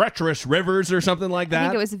 treacherous rivers or something like that? I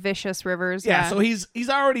think it was vicious rivers. Yeah, so he's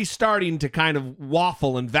already starting to kind of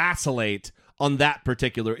waffle and vacillate on that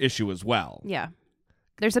particular issue as well. Yeah.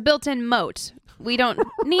 There's a built-in moat. We don't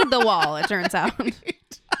need the wall, it turns out.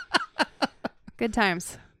 Good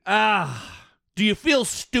times. Do you feel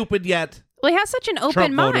stupid yet? Well, he has such an open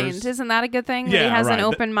Trump mind. voters. Isn't that a good thing? Yeah, that he has right. an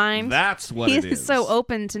open mind. That's what it is. He's so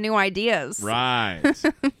open to new ideas. Right.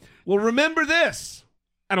 Well, remember this.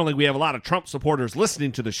 I don't think we have a lot of Trump supporters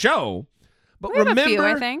listening to the show, but We have a few,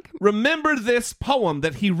 I think. remember this poem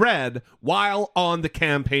that he read while on the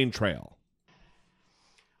campaign trail.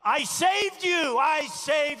 I saved you, I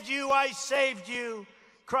saved you, I saved you,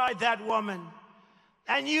 cried that woman.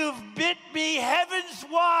 And you've bit me heavens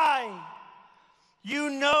wide.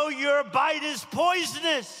 You know your bite is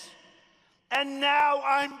poisonous, and now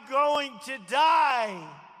I'm going to die.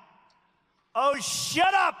 Oh,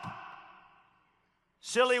 shut up,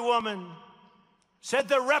 silly woman, said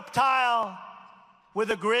the reptile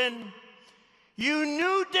with a grin. You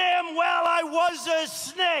knew damn well I was a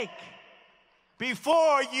snake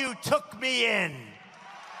before you took me in.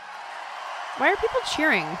 Why are people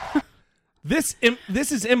cheering? This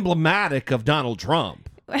is emblematic of Donald Trump.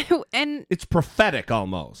 And it's prophetic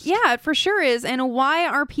almost. Yeah, it for sure is. And why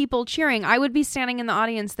are people cheering? I would be standing in the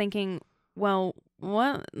audience thinking, well,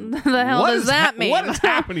 what the hell does that mean? What is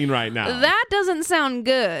happening right now? That doesn't sound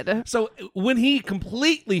good. So when he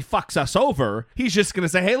completely fucks us over, he's just going to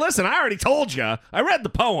say, hey, listen, I already told you. I read the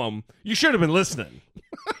poem. You should have been listening.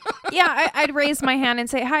 Yeah, I'd raise my hand and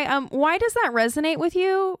say, hi, why does that resonate with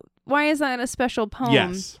you? Why is that a special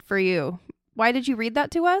poem for you? Why did you read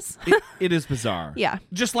that to us? It is bizarre. Yeah.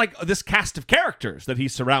 Just like this cast of characters that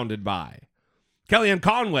he's surrounded by. Kellyanne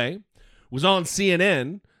Conway was on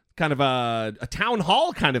CNN, kind of a town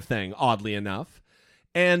hall kind of thing, oddly enough.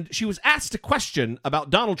 And she was asked a question about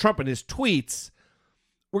Donald Trump and his tweets.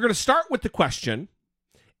 We're going to start with the question,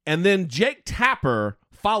 and then Jake Tapper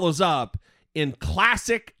follows up in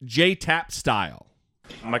classic J-Tap style.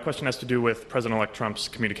 My question has to do with President-elect Trump's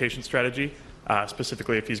communication strategy,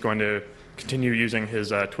 specifically if he's going to continue using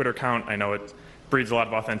his Twitter account. I know it breeds a lot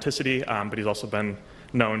of authenticity, but he's also been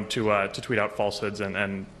known to tweet out falsehoods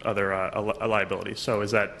and other liabilities. So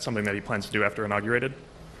is that something that he plans to do after inaugurated?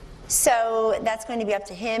 So that's going to be up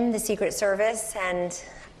to him, the Secret Service, and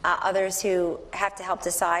others who have to help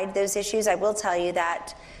decide those issues. I will tell you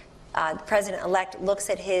that the President-elect looks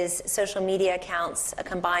at his social media accounts, a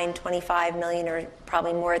combined 25 million or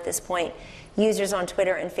probably more at this point, users on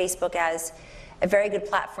Twitter and Facebook as a very good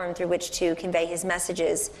platform through which to convey his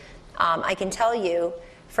messages. I can tell you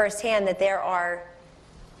firsthand that there are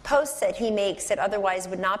posts that he makes that otherwise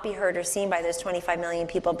would not be heard or seen by those 25 million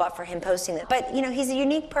people but for him posting them. But, you know, he's a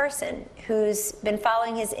unique person who's been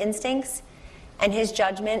following his instincts and his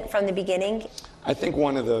judgment from the beginning. I think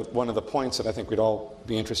one of the points that I think we'd all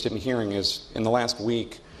be interested in hearing is, in the last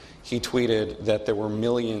week, he tweeted that there were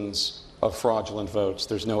millions of fraudulent votes.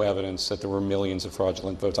 There's no evidence that there were millions of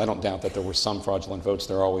fraudulent votes. I don't doubt that there were some fraudulent votes.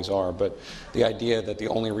 There always are. But the idea that the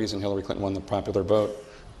only reason Hillary Clinton won the popular vote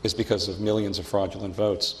is because of millions of fraudulent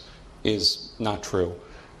votes is not true.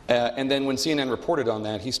 And then when CNN reported on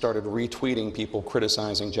that, he started retweeting people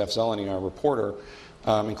criticizing Jeff Zeleny, our reporter,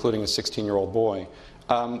 including a 16-year-old boy.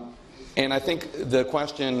 And I think the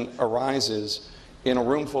question arises in a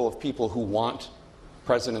room full of people who want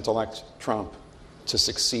President-elect Trump to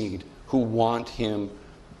succeed, who want him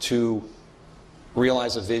to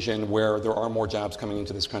realize a vision where there are more jobs coming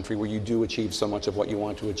into this country, where you do achieve so much of what you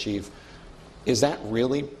want to achieve. Is that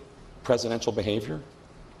really presidential behavior?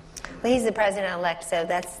 Well, he's the President-elect, so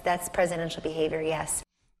that's presidential behavior, yes.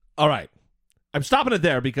 All right. I'm stopping it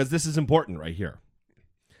there because this is important right here.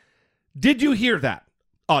 Did you hear that,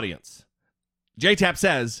 audience? J-Tap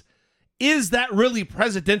says, is that really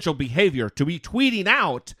presidential behavior to be tweeting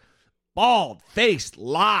out bald-faced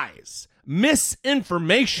lies,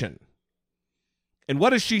 misinformation? And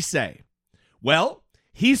what does she say? Well,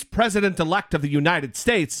 he's president-elect of the United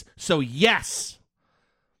States, so yes.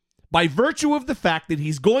 By virtue of the fact that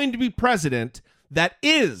he's going to be president, that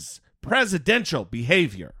is presidential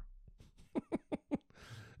behavior.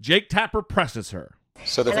 Jake Tapper presses her.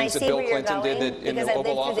 So the things that Bill Clinton did in the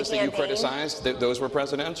Oval Office that you criticized, those were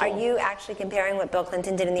presidential? Are you actually comparing what Bill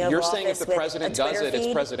Clinton did in the Oval Office? You're saying if the president does it,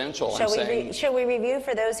 it's presidential. Shall we review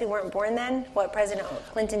for those who weren't born then what President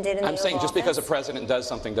Clinton did in the Oval Office? I'm saying just because a president does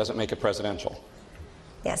something doesn't make it presidential.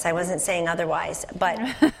 Yes, I wasn't saying otherwise, but...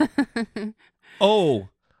 Oh,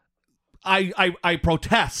 I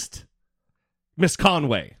protest, Miss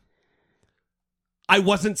Conway. I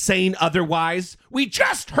wasn't saying otherwise. We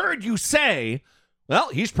just heard you say, well,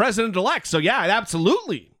 he's president-elect, so yeah, it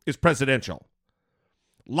absolutely is presidential.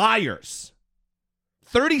 Liars.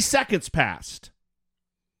 30 seconds passed,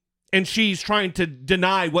 and she's trying to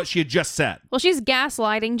deny what she had just said. Well, she's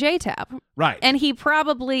gaslighting J-Tap. Right. And he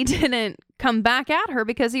probably didn't come back at her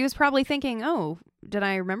because he was probably thinking, oh, did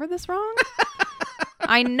I remember this wrong?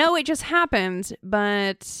 I know it just happened,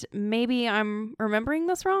 but maybe I'm remembering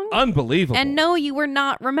this wrong. Unbelievable. And no, you were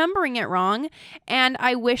not remembering it wrong. And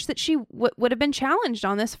I wish that she would have been challenged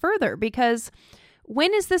on this further, because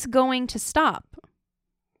when is this going to stop?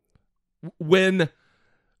 When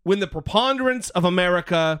the preponderance of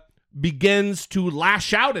America begins to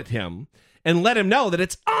lash out at him and let him know that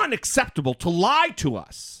it's unacceptable to lie to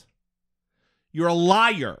us. You're a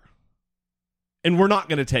liar, and we're not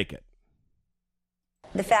going to take it.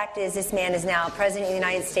 the fact is this man is now president of the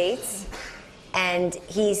United States, and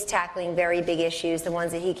he's tackling very big issues, the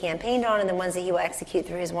ones that he campaigned on and the ones that he will execute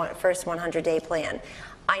through his first 100-day plan.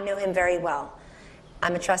 I know him very well.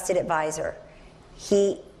 I'm a trusted advisor.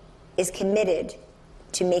 He is committed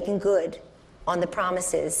to making good on the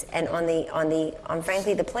promises and on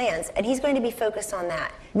frankly the plans, and he's going to be focused on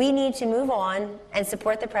that. We need to move on and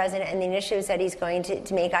support the president and the initiatives that he's going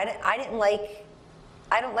to make. I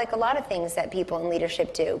don't like a lot of things that people in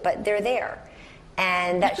leadership do, but they're there,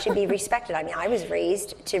 and that should be respected. I mean, I was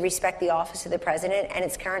raised to respect the office of the president and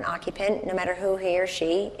its current occupant, no matter who he or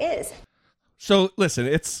she is. So listen,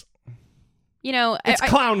 it's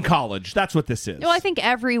clown college. That's what this is. Well, I think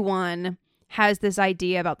everyone has this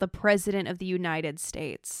idea about the president of the United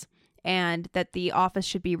States and that the office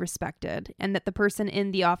should be respected and that the person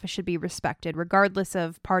in the office should be respected regardless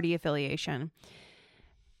of party affiliation.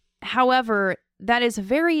 However, that is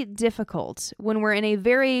very difficult when we're in a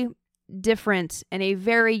very different and a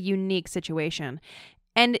very unique situation.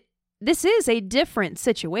 And this is a different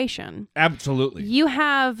situation. Absolutely. You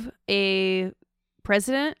have a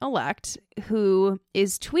president-elect who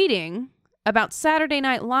is tweeting about Saturday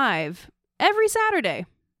Night Live every Saturday.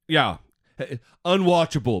 Yeah.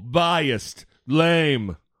 Unwatchable, biased,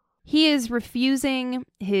 lame. He is refusing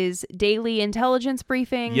his daily intelligence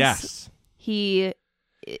briefings. Yes. He's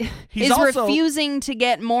also refusing to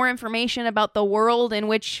get more information about the world in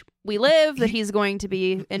which we live that he's going to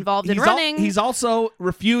be involved in running. He's also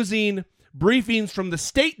refusing briefings from the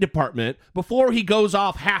State Department before he goes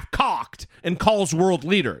off half-cocked and calls world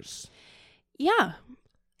leaders. Yeah.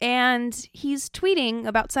 And he's tweeting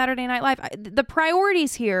about Saturday Night Live. The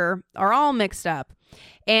priorities here are all mixed up.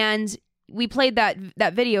 And we played that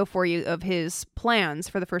video for you of his plans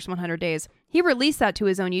for the first 100 days. He released that to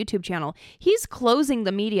his own YouTube channel. He's closing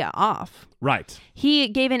the media off. Right. He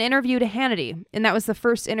gave an interview to Hannity, and that was the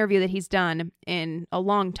first interview that he's done in a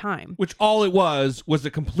long time. Which all it was a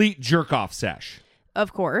complete jerk-off sesh.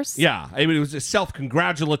 Of course. Yeah. I mean, it was a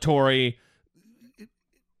self-congratulatory,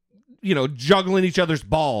 juggling each other's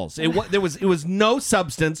balls. It was no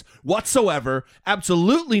substance whatsoever.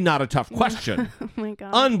 Absolutely not a tough question. Oh my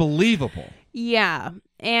God. Unbelievable. Yeah.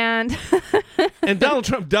 And Donald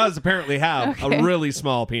Trump does apparently have a really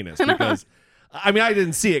small penis because, I mean, I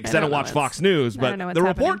didn't see it because I don't watch Fox News, but the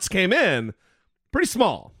reports came in pretty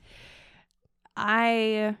small.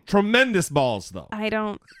 Tremendous balls, though. I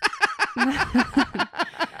don't.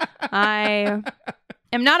 I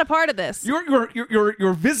am not a part of this.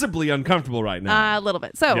 You're visibly uncomfortable right now. A little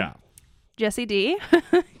bit. So, yeah. Jesse D,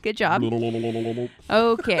 good job.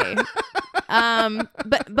 Okay.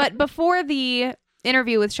 But before the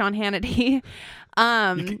interview with Sean Hannity,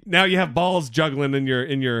 now you have balls juggling in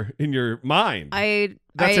your mind.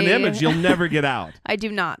 That's an image you'll never get out. I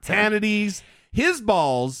do not. So. Hannity's, his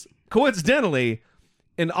balls, coincidentally,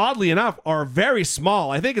 and oddly enough, are very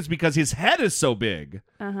small. I think it's because his head is so big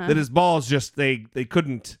that his balls just they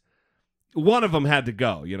couldn't. One of them had to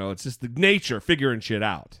go. It's just the nature figuring shit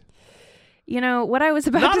out. What I was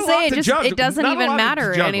about to say, it doesn't even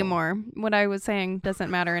matter anymore. What I was saying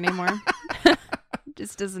doesn't matter anymore.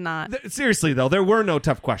 Just does not. Seriously, though, there were no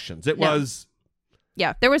tough questions. It was...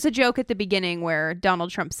 Yeah, there was a joke at the beginning where Donald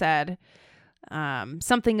Trump said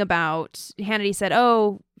something about... Hannity said,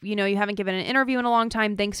 you haven't given an interview in a long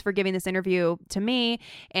time. Thanks for giving this interview to me.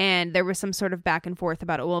 And there was some sort of back and forth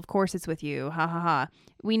about it. Well, of course it's with you. Ha, ha, ha.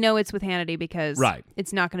 We know it's with Hannity because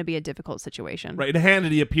it's not going to be a difficult situation. Right. And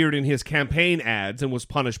Hannity appeared in his campaign ads and was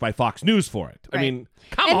punished by Fox News for it. Right. I mean,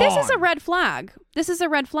 come on. And this is a red flag. This is a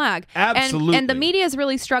red flag. Absolutely. And the media is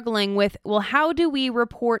really struggling with, well, how do we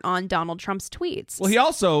report on Donald Trump's tweets? Well, he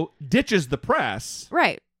also ditches the press.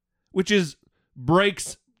 Right. Which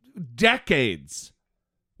breaks decades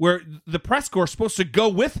where the press corps is supposed to go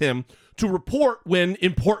with him to report when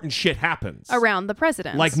important shit happens. Around the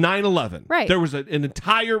president. Like 9/11. Right. There was an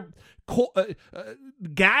entire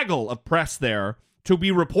gaggle of press there to be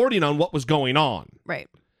reporting on what was going on. Right.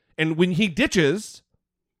 And when he ditches,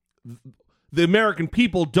 the American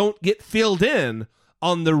people don't get filled in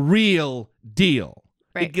on the real deal.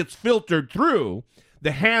 Right. It gets filtered through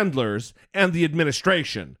the handlers and the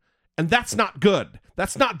administration. And that's not good.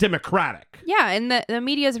 That's not democratic. Yeah, and the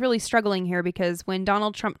media is really struggling here because when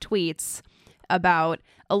Donald Trump tweets about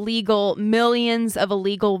millions of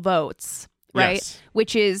illegal votes, right? Yes.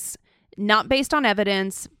 Which is not based on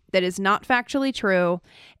evidence, that is not factually true,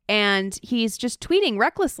 and he's just tweeting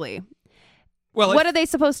recklessly. Well, what are they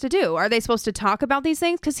supposed to do? Are they supposed to talk about these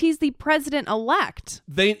things? Because he's the president-elect.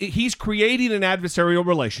 He's creating an adversarial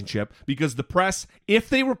relationship because the press, if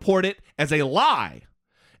they report it as a lie,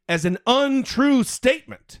 as an untrue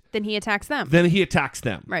statement, then he attacks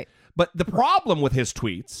them. Right. But the problem with his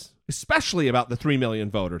tweets, especially about the 3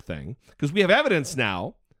 million voter thing, because we have evidence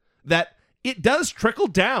now that it does trickle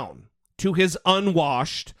down to his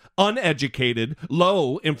unwashed, uneducated,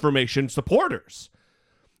 low information supporters.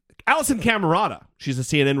 Allison Camerata, she's a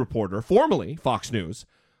CNN reporter, formerly Fox News.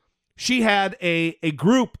 She had a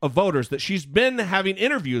group of voters that she's been having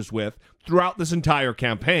interviews with throughout this entire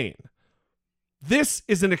campaign. This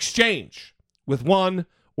is an exchange with one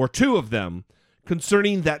or two of them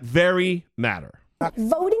concerning that very matter.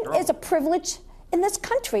 Voting is a privilege in this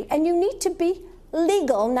country, and you need to be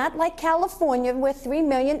legal, not like California, where 3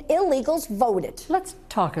 million illegals voted. Let's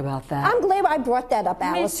talk about that. I'm glad I brought that up,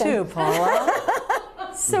 Allison. Me too,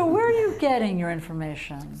 Paula. So where are you getting your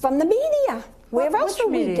information? From the media. Where else Which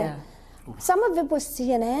would we media? get? Some of it was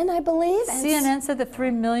CNN, I believe. CNN said that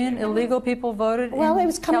 3 million illegal people voted Well, in it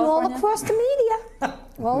was coming California? all across the media.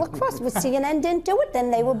 All across. Well, CNN didn't do it,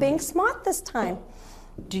 then they were being smart this time.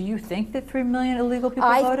 Do you think that 3 million illegal people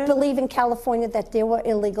I voted? believe in California that there were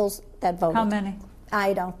illegals that voted. How many?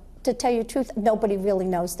 I don't. To tell you the truth, nobody really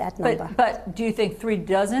knows that number. But do you think 3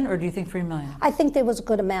 dozen or do you think 3 million? I think there was a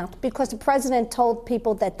good amount because the president told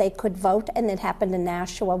people that they could vote, and it happened in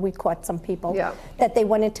Nashua. We caught some people that they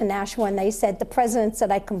went into Nashua and they said, the president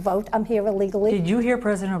said I can vote. I'm here illegally. Did you hear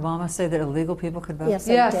President Obama say that illegal people could vote? Yes,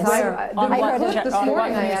 I did. On I what? heard it this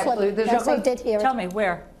morning. I actually Yes, I did hear it. Tell me,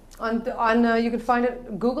 where? On you can find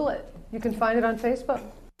it. Google it. You can find it on Facebook.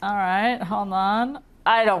 All right, hold on.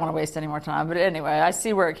 I don't want to waste any more time, but anyway, I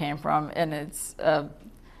see where it came from, and it's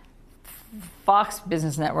Fox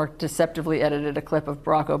Business Network deceptively edited a clip of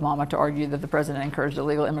Barack Obama to argue that the president encouraged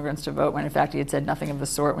illegal immigrants to vote when, in fact, he had said nothing of the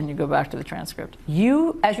sort when you go back to the transcript.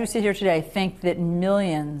 You, as you sit here today, think that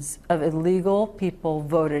millions of illegal people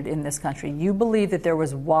voted in this country. You believe that there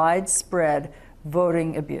was widespread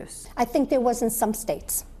voting abuse. I think there was in some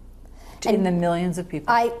states. In the millions of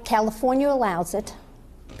people. California allows it.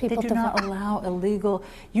 People do not allow illegal.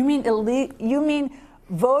 You mean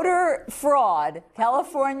voter fraud?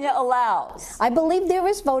 California allows. I believe there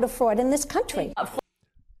is voter fraud in this country.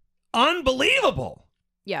 Unbelievable.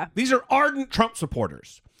 Yeah. These are ardent Trump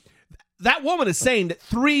supporters. That woman is saying that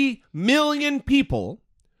 3 million people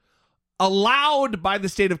allowed by the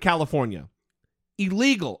state of California,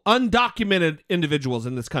 illegal, undocumented individuals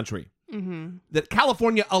in this country, that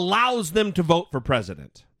California allows them to vote for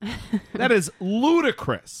president. That is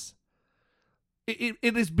ludicrous. It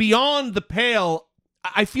is beyond the pale.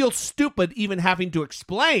 I feel stupid even having to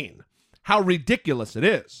explain how ridiculous it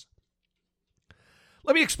is.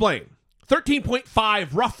 Let me explain. 13.5,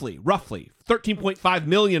 roughly 13.5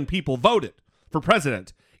 million people voted for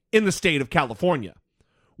president in the state of California,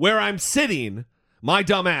 where I'm sitting my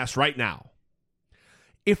dumb ass right now.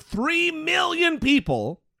 If 3 million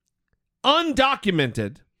people,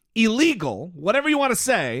 undocumented, illegal, whatever you want to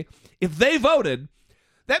say, if they voted,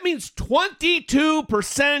 that means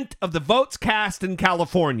 22% of the votes cast in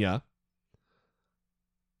California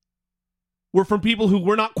were from people who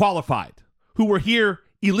were not qualified, who were here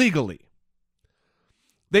illegally.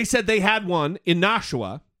 They said they had one in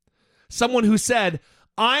Nashua, someone who said,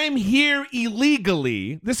 I'm here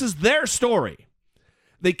illegally. This is their story.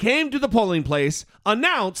 They came to the polling place,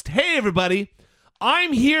 announced, hey, everybody,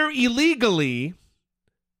 I'm here illegally.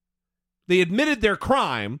 They admitted their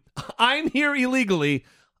crime. I'm here illegally.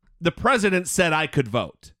 The president said I could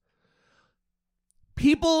vote.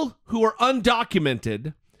 People who are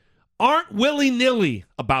undocumented aren't willy-nilly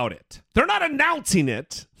about it. They're not announcing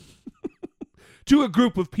it to a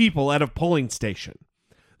group of people at a polling station.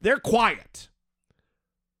 They're quiet.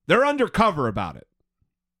 They're undercover about it.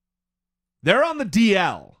 They're on the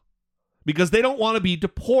DL because they don't want to be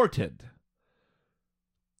deported.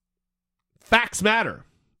 Facts matter.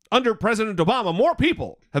 Under President Obama, more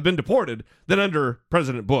people have been deported than under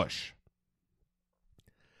President Bush.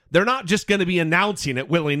 They're not just going to be announcing it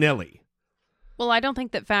willy-nilly. Well, I don't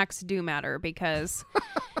think that facts do matter because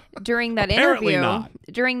during that Apparently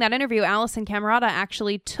interview, Allison Camerata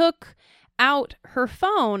actually took out her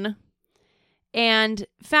phone and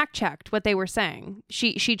fact-checked what they were saying.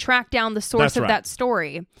 She tracked down the source of that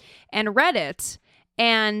story and read it.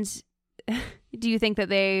 And do you think that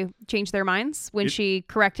they changed their minds when she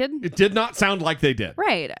corrected? It did not sound like they did.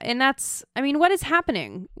 Right. And what is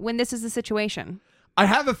happening when this is the situation? I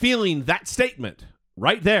have a feeling that statement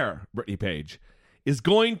right there, Brittany Page, is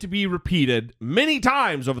going to be repeated many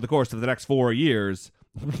times over the course of the next 4 years.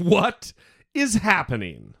 What is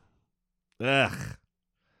happening? Ugh.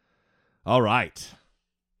 All right.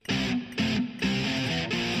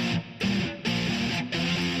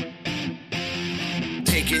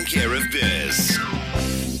 Taking care of biz.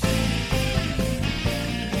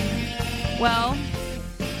 Well,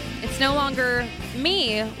 it's no longer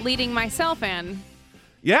me leading myself in.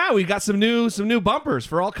 Yeah, we got some new bumpers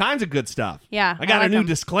for all kinds of good stuff. Yeah, I got I a like new 'em.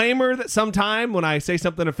 disclaimer that sometime when I say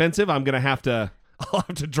something offensive, I'll have to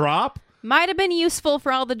drop. Might have been useful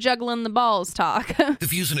for all the juggling the balls talk. The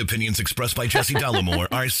views and opinions expressed by Jesse Dollamore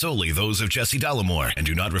are solely those of Jesse Dollamore and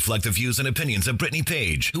do not reflect the views and opinions of Brittany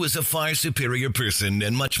Page, who is a far superior person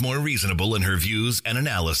and much more reasonable in her views and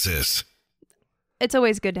analysis. It's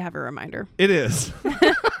always good to have a reminder. It is.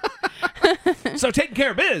 So, taking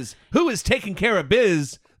care of biz. Who is taking care of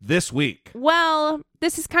biz this week? Well,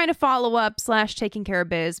 this is kind of follow-up / taking care of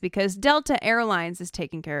biz because Delta Airlines is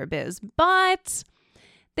taking care of biz, but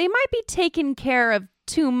they might be taking care of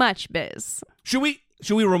too much biz. Should we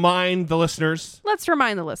remind the listeners? Let's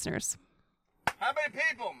remind the listeners. How many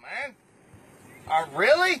people, man?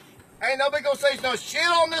 Really? Ain't nobody gonna say no shit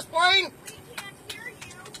on this plane?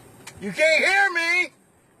 You can't hear me?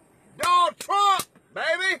 Donald Trump,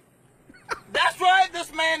 baby. That's right,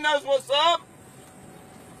 this man knows what's up.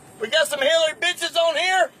 We got some Hillary bitches on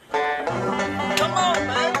here. Come on,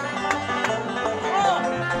 man.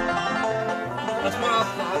 Trump.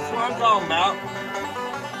 That's what I'm talking about.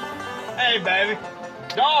 Hey, baby.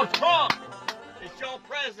 Donald Trump is your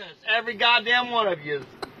president. Every goddamn one of you.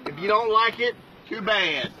 If you don't like it, too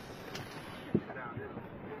bad.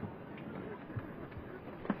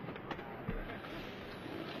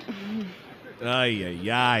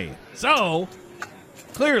 Ay. So,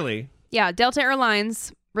 clearly... Yeah, Delta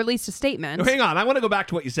Airlines released a statement. No, hang on. I want to go back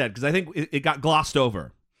to what you said because I think it got glossed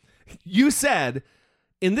over. You said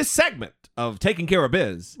in this segment of Taking Care of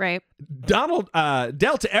Biz, right?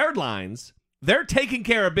 Delta Airlines, they're taking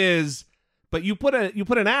care of biz, but you put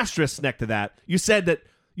an asterisk next to that. You said that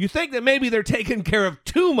you think that maybe they're taking care of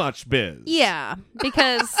too much biz. Yeah,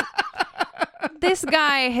 because this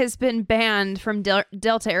guy has been banned from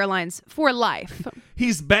Delta Airlines for life.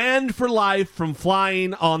 He's banned for life from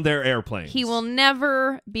flying on their airplanes. He will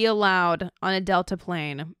never be allowed on a Delta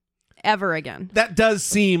plane ever again. That does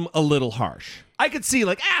seem a little harsh. I could see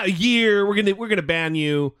a year we're gonna ban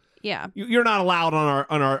you. Yeah, you're not allowed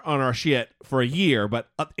on our shit for a year, but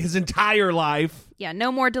his entire life. Yeah,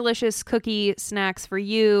 no more delicious cookie snacks for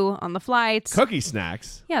you on the flights. Cookie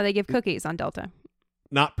snacks? Yeah, they give cookies on Delta.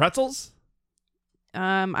 Not pretzels?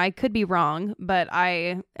 I could be wrong, but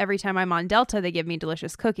every time I'm on Delta, they give me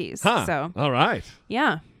delicious cookies. Huh. So, all right.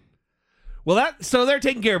 Yeah. Well, so they're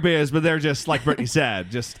taking care of biz, but they're just, like Brittany said,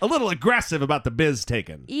 just a little aggressive about the biz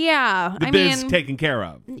taken. Yeah. The biz taken care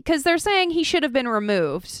of. Because they're saying he should have been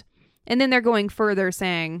removed. And then they're going further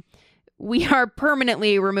saying, we are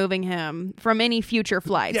permanently removing him from any future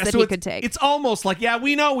flights that he could take. It's almost like,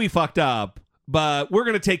 we know we fucked up, but we're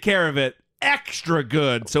going to take care of it extra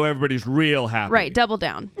good so everybody's real happy. Right, double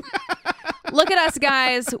down. Look at us,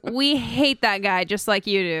 guys. We hate that guy just like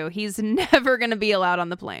you do. He's never going to be allowed on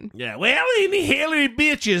the plane. Yeah, well, any Hillary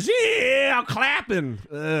bitches. Yeah, I'm clapping.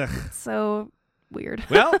 Ugh. So weird.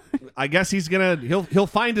 Well, I guess he'll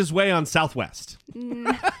find his way on Southwest.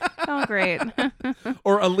 Oh, great.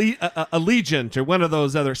 Or Allegiant or one of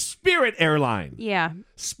those other Spirit airline. Yeah.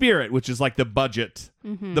 Spirit, which is like the budget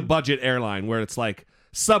airline where it's like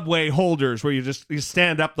subway holders where you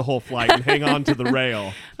stand up the whole flight and hang on to the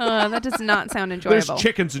rail. That does not sound enjoyable. There's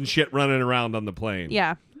chickens and shit running around on the plane.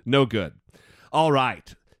 Yeah. No good. All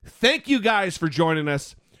right. Thank you guys for joining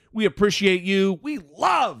us. We appreciate you. We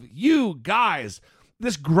love you guys.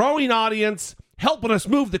 This growing audience helping us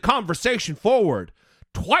move the conversation forward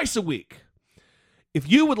twice a week. If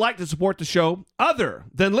you would like to support the show other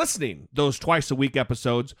than listening those twice a week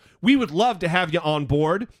episodes, we would love to have you on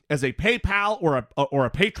board as a PayPal or a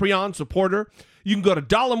Patreon supporter. You can go to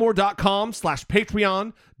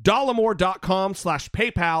dollamore.com/Patreon,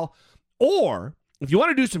 dollamore.com/PayPal, or if you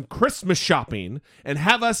want to do some Christmas shopping and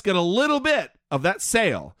have us get a little bit of that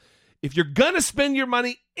sale, if you're going to spend your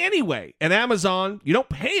money anyway at Amazon, you don't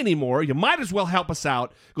pay anymore, you might as well help us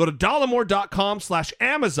out. Go to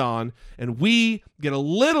dollamore.com/Amazon, and we get a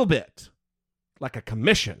little bit, like a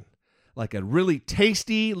commission, like a really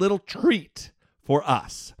tasty little treat for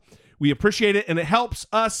us. We appreciate it, and it helps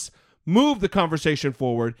us move the conversation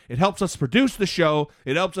forward. It helps us produce the show.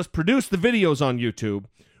 It helps us produce the videos on YouTube.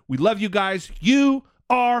 We love you guys. You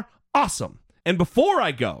are awesome. And before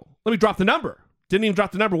I go, let me drop the number. Didn't even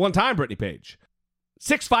drop the number one time, Brittany Page.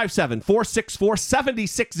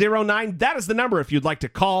 657-464-7609. That is the number if you'd like to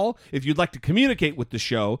call, if you'd like to communicate with the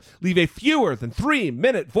show, leave a fewer than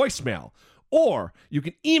 3-minute voicemail. Or you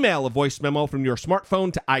can email a voice memo from your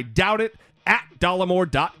smartphone to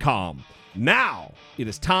idoubt@dollamore.com. Now it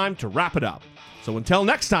is time to wrap it up. So until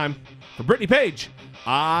next time, for Brittany Page,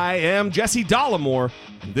 I am Jesse Dollimore,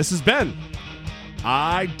 and this has been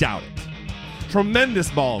I Doubt It. Tremendous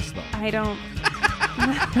balls, though. I don't.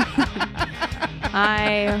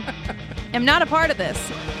 I am not a part of this.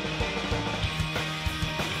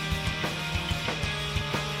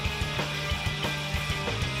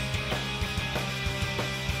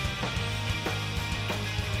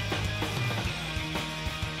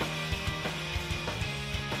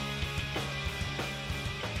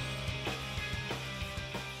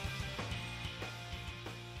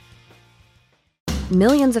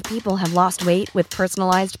 Millions of people have lost weight with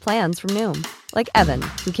personalized plans from Noom. Like Evan,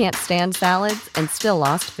 who can't stand salads and still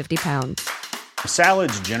lost 50 pounds.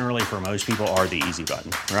 Salads generally for most people are the easy button,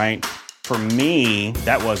 right? For me,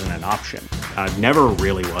 that wasn't an option. I never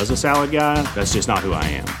really was a salad guy. That's just not who I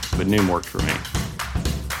am. But Noom worked for me.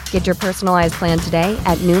 Get your personalized plan today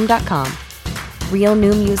at Noom.com. Real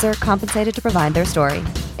Noom user compensated to provide their story.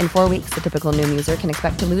 In 4 weeks, the typical Noom user can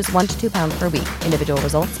expect to lose 1 to 2 pounds per week. Individual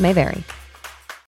results may vary.